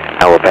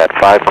 Helipad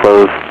 5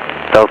 closed,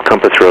 South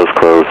Compass Rose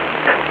closed.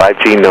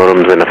 5G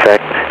NOTAMs in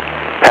effect.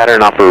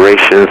 Pattern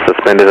operations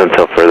suspended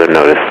until further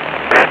notice.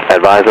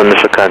 Advise on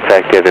initial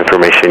contact, give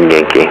information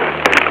Yankee.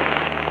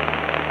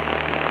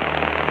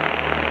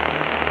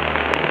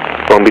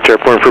 Long Beach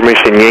Airport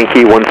information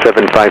Yankee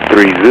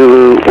 1753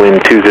 Zulu,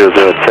 wind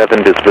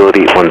 2007,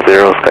 visibility 10,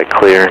 sky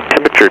clear,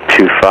 temperature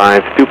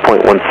 25, dew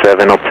point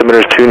 17,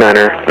 altimeter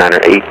 29er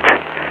 8,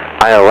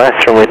 ILS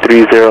runway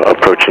 30,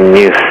 approaching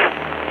use.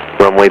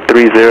 Runway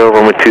 30,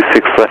 runway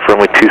 26 left,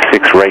 runway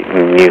 26 right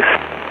in use.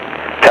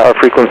 Tower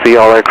frequency,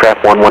 all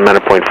aircraft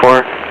 119.4,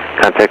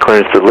 contact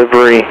clearance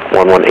delivery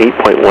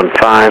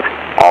 118.15,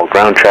 all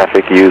ground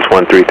traffic use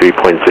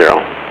 133.0.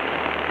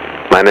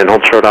 Land and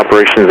hold short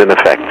operations in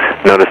effect.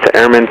 Notice to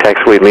airmen,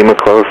 taxiway Lima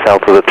closed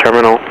south of the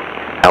terminal,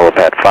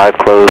 helipad 5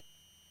 closed.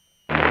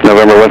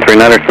 November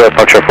 139er,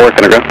 departure 4,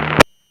 can I go?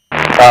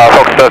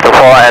 Fox Delta 4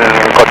 and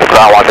go to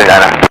ground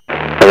 139er.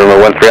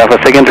 November 13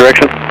 Alpha, second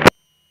direction.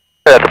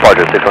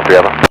 Departure 613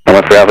 Alpha.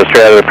 13 Alpha,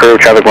 straight out of the crew,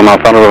 traffic 1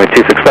 mile south, runway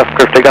 26 left,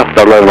 curve takeoff,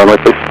 start 11 runway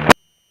please.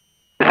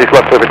 6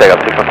 left, clear for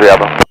takeoff, 613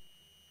 Alpha.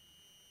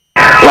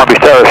 Long Beach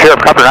Tower,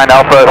 Sheriff, Copter 9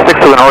 Alpha, 6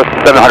 to the north,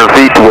 700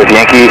 feet with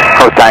Yankee,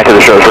 coast 9 to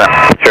the show's rim.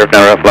 Sheriff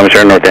 9 Alpha, Long Beach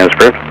North Dance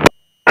approved.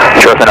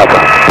 Sheriff 9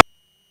 Alpha.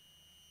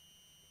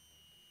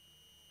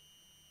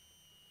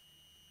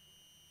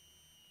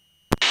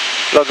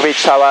 Long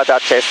Beach Tower,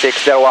 Dutch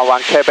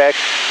 6011 Quebec,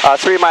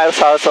 3 miles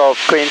south of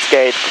Queens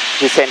Gate,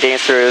 descending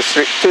through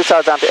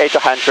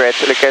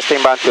 2,800,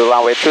 requesting bound to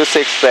runway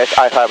 26 left.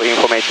 I have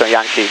information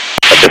Yankee.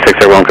 Dutch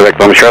 601 Quebec,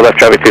 Long Beach left,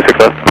 traffic 26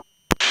 left.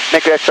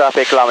 Neglect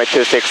traffic, runway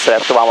 26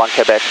 left, 11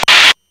 Quebec.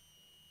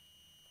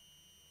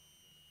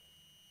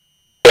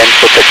 Wind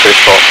for pictures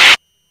for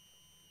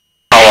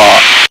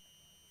our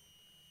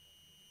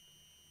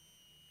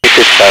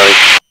British Ferry.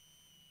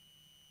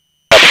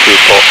 Up to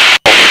 4.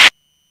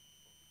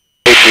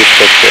 80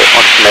 picture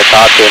on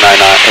Meta 299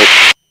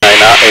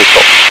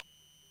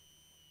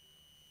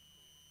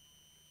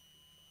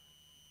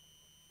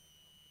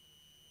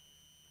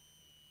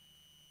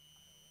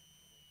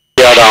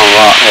 ティアダウンは、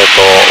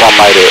1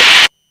マイル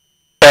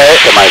手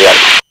前であり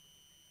ます。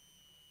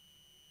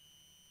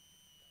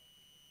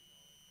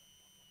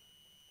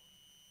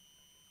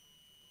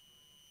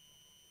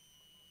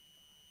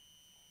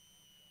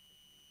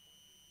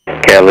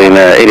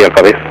Catalina 80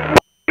 copies.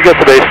 You got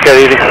the base, Cat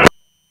 80.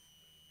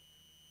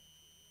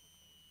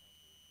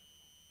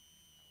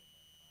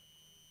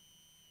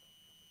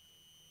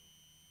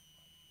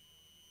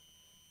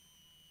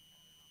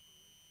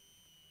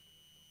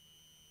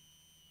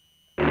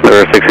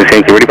 Number 60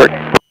 Yankee, ready park.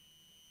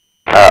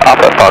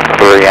 Alpha Fox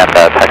 3 and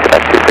taxi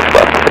back 26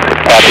 left.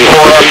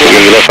 Before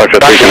Yankee left, Fox 3,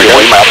 can I go?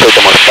 we might update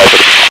them on the side.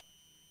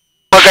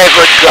 Okay,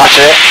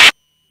 gotcha.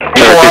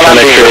 Number 6 on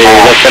X-ray,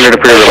 left center to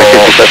pre-river,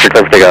 like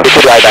 50 clear for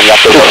takeoff. いや、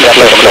ちょっと遠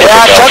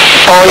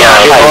いな、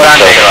ビフォーラン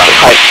ディングは。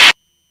はい。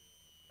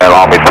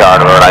Long Beach Tower,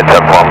 number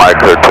 974, Mike,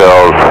 clear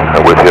tails,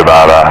 with you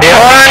about, ビフォ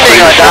ーランディン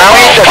グはダウン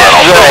ウィンドで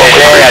すぐ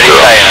でやり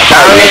たいな。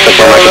ダウンウィンド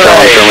ぐら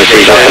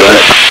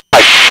い。は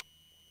い。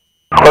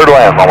clear to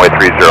land, runway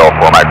 30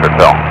 for Mike, clear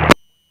tail.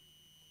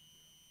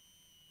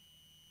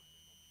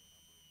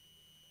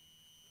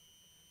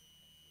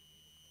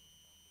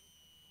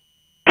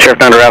 Sheriff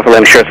 9 Alpha,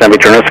 land Sheriff San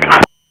Beach risk.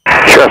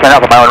 Sheriff 9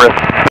 Alpha, my own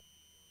risk.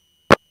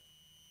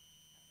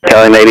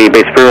 Catalina 80,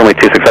 base approved, only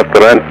 26 left, go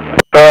ahead.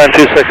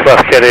 26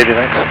 left, Cat 80,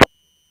 thanks.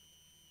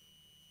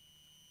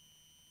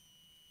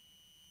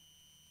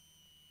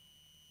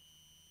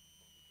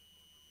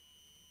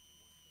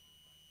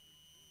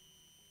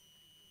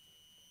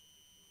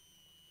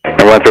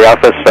 Number 13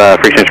 Alpha,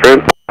 free change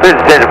approved. This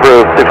is change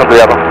approved, 613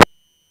 Alpha.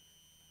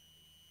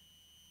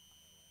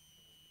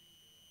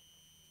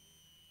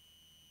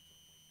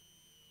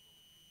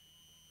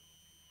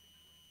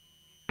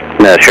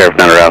 No, Sheriff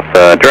 9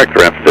 Alpha, direct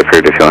ramp is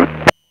approved if you want.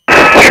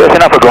 Sheriff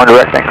 9 Alpha, going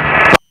direct, thanks.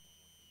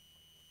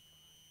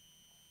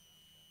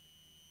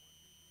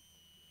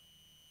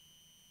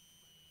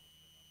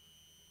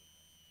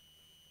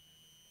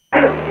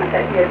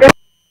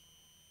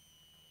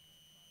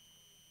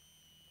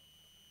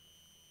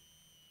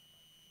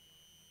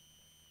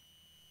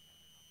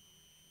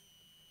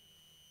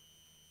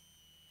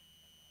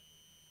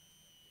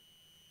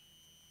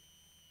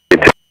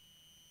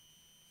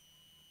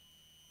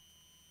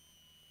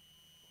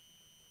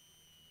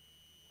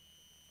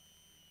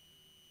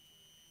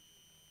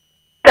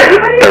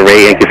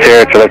 Ray Yankee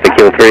Sierra, to left at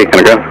Kilo 3, can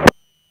I go?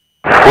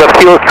 Left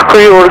Kilo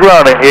 3 over the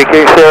ground,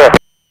 Yankee Sierra.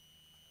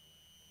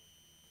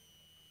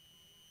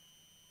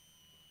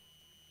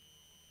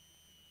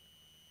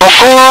 こ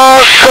こを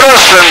クロ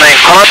スするのに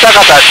この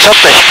高さちょっ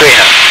と低い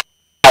な。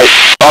はい。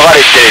分かり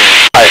ってる。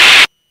はい。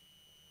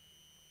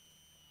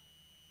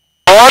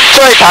もうち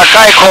ょい高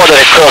い高度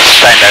でクロス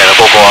したいんだけど、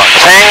ここは。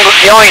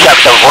1400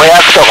とか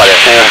500とかで。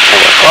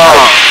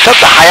ちょっ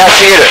と速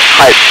すぎる。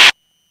はい。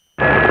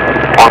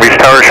Long Beach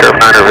Tower, Sheriff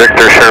 9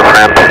 Victor, Sheriff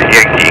Ramp,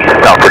 Yankee,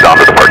 southward on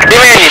to departure. 地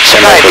面に近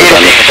いビ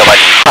ルディングとかに。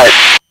はい。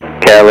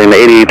Catalina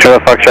 80, Charlie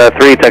Foxtrot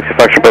 3, taxi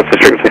Foxtrot, both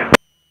frequency.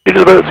 Use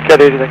the boats,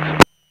 Cat 80, thanks.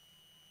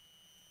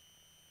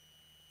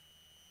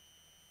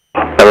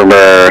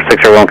 November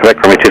 601 Quebec,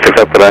 runway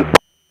 26 up, go ahead.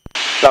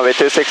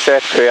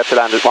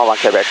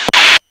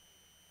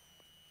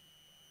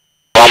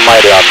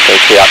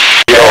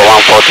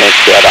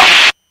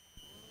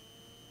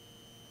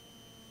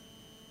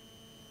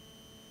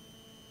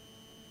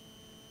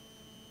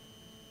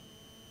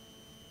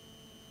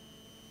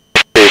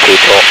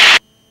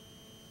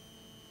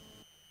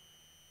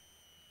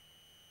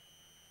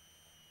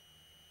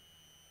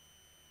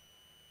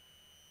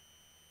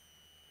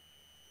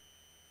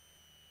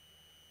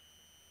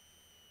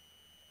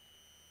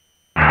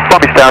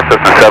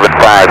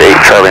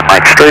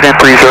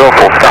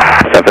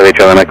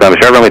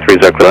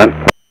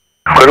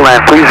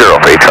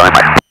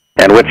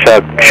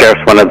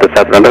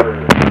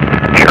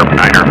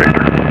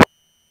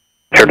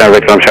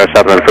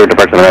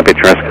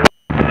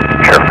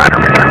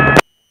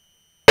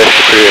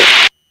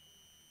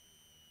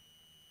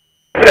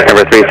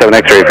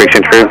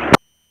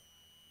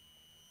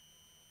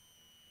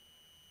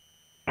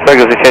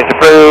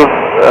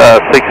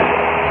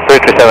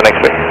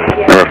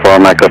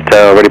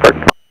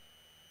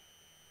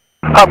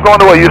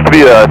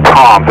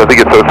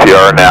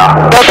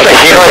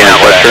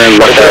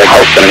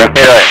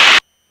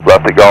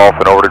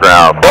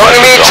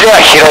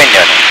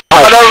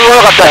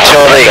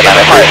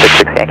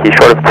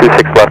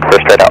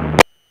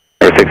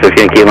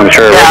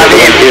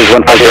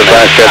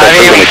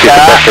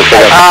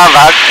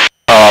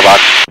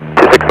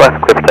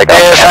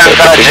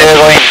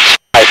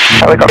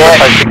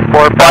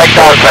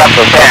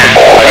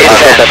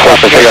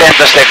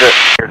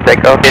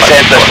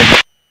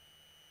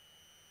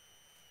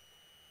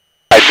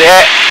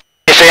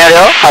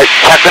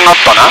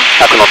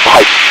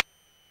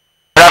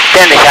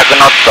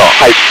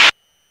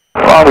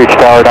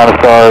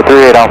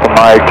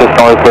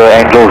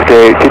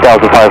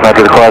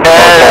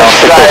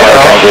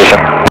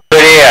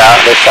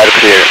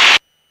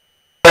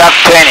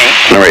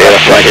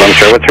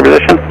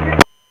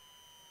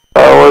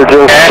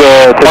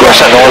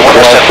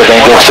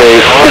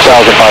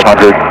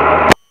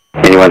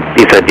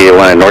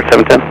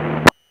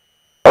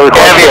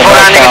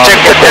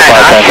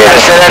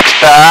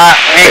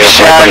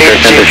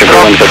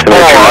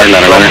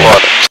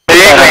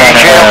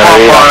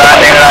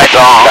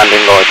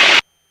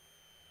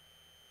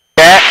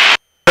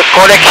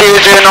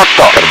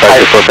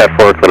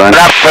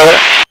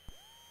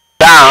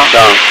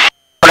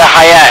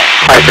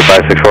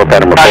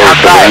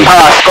 はい、パ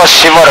ワー少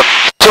し絞る。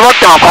絞っ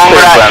てもこん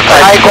ぐらい。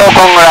最高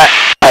こんぐらい。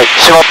はい、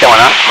絞っても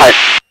な。はい。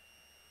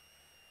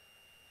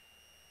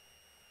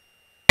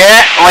で、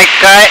もう一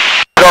回、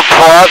ドロップ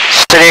フォー、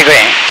3グリ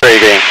ーン。3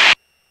グリーン。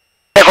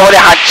で、ここで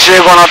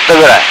85ノット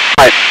ぐらい。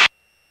はい。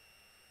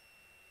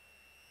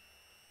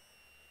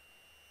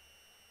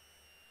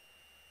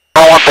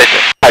持っといて。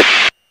はい。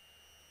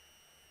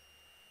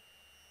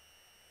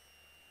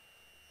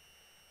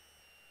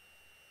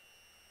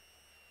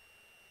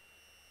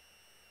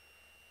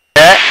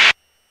で、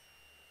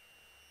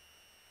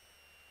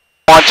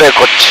もうちょい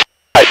こっち。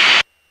はい。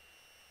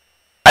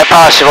はい、パ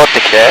ワー絞っ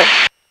てきて。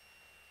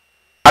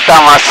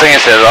頭まっすぐに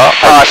するぞ。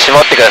パワー絞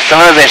ってくる。ス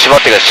ムーズに絞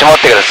ってくる。絞っ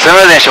てくる。スム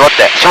ーズに絞っ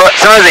て。スム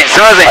ーズに、ス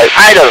ムーズに。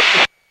アイドル。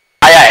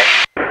早い。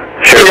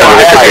スピードが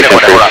速いね、こ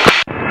れ、ほら。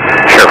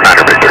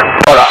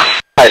ほら。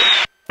はい。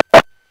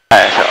は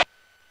い、そう。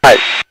はい。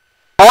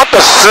もっと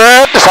ス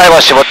ーッと最後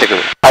は絞ってく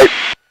る。はい。で、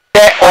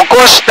起こ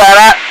した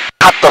ら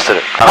カットす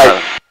る。はい。は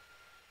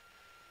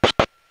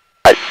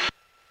い。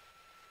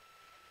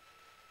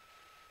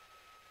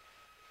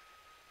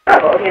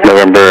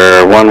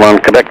November 11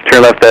 Quebec,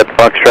 turn left at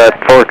Foxtrot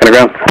 4 on the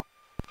ground.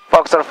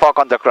 Foxtrot 4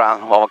 on the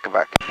ground, one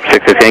Quebec.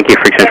 66 Yankee,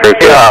 friction first.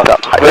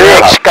 ブレ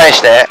ーキしっかり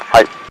して。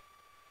はい。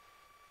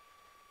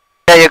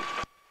で、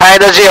サイ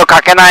ド G をか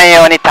けない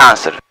ようにターン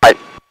する。はい。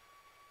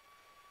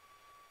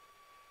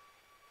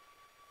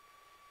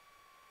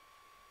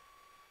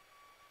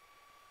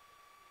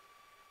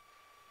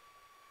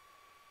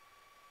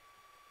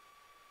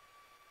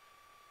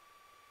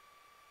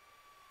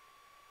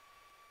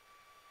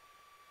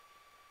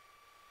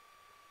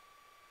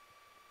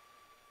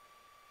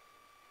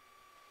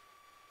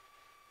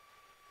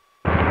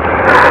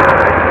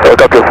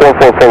Doctor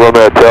 444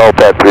 Romeo Hotel,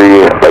 Pad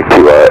 3, I'd like to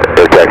air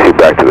taxi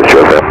back to the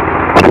sheriff's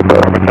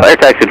center. Air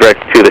taxi direct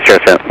to the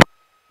sheriff's center.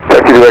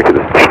 Taxi direct to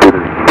the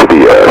student to the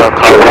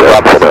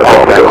sheriff's center.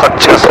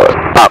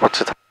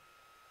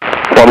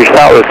 Long Beach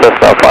Tower,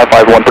 Cessna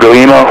 5513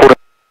 Lima, hold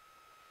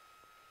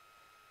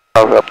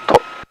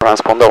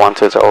Transponder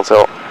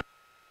 1200.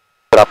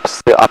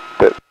 Flaps up.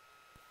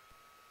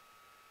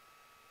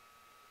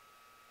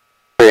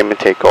 Frame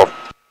takeoff.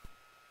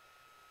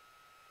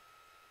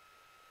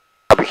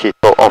 Heat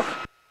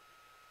off.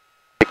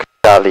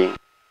 Darling.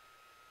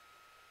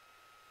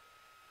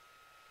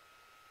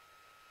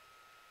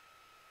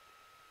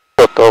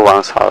 Total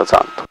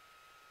 1000.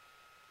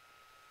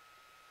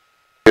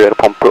 Fuel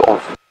pump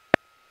off.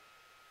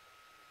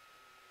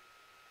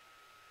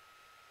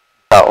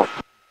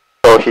 Off.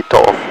 Door heat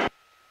off.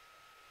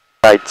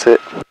 Lights.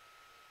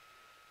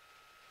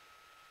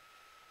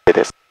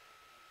 です。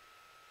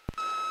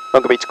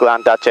Long Beach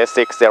Grand Dutch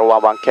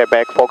S6011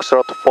 Quebec,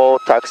 Foxtrot 4,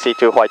 taxi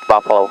to White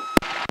Buffalo.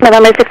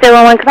 November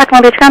 6011 Quebec,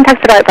 Long Beach Grand,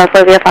 taxi to White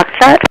Buffalo via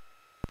Foxtrot.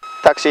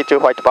 Taxi to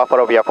White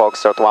Buffalo via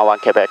Foxtrot 11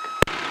 Quebec.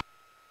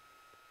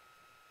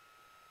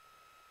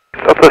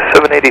 Southwest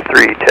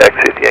 783,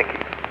 taxi at Yankee.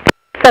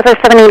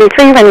 Southwest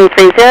 783, runway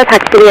 30,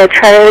 taxi via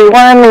Charlie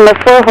 1, Lima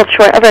 4, hold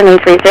short of runway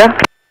 30.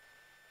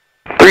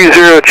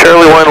 30,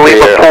 Charlie 1,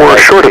 Lima 4,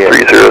 short of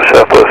 30,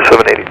 Southwest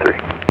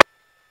 783.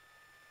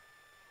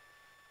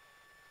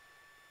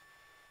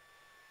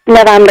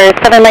 November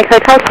 7 Mike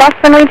Hotel, cross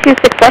runway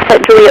 26 left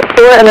at Juliet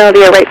 4, and there will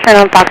be a right turn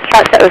on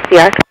Foxtrot to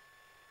OCR.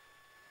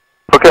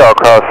 Okay, I'll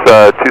cross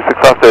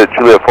 26 left at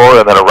Juliet 4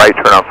 and then a right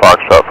turn on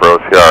Foxtrot for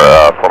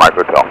OCR for Mike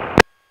Hotel.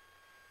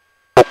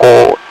 こ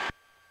こ、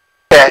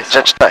じゃあち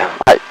ょっと、は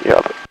い、やば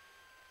い。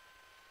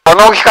こ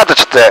の置き方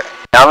ちょっと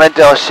やめ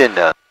てほしいん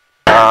だよ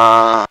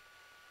な。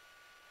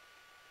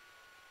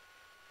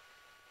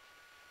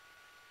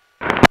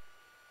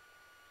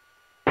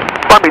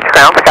Long Beach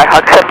Ground,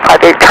 Skyhawk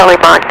 758 Charlie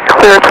Mike,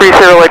 clear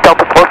 308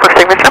 Delta 4 for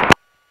signature.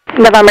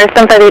 November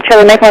 758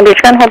 Charlie Mike, Long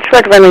Beach Ground, hold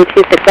short of runway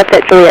 26 left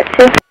at Juliet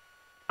 2.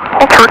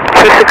 Hold short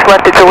 26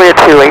 left at Juliet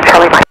 2, 8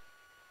 Charlie Mike.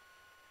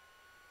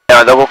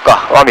 どこ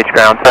か。 Long Beach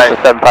Ground,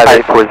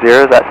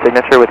 75840, that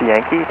signature with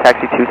Yankee,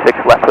 taxi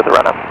 26 left with a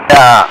run up. じ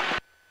ゃあ、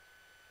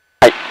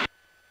はい。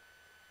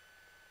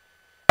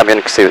アビオ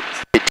ニクスイッ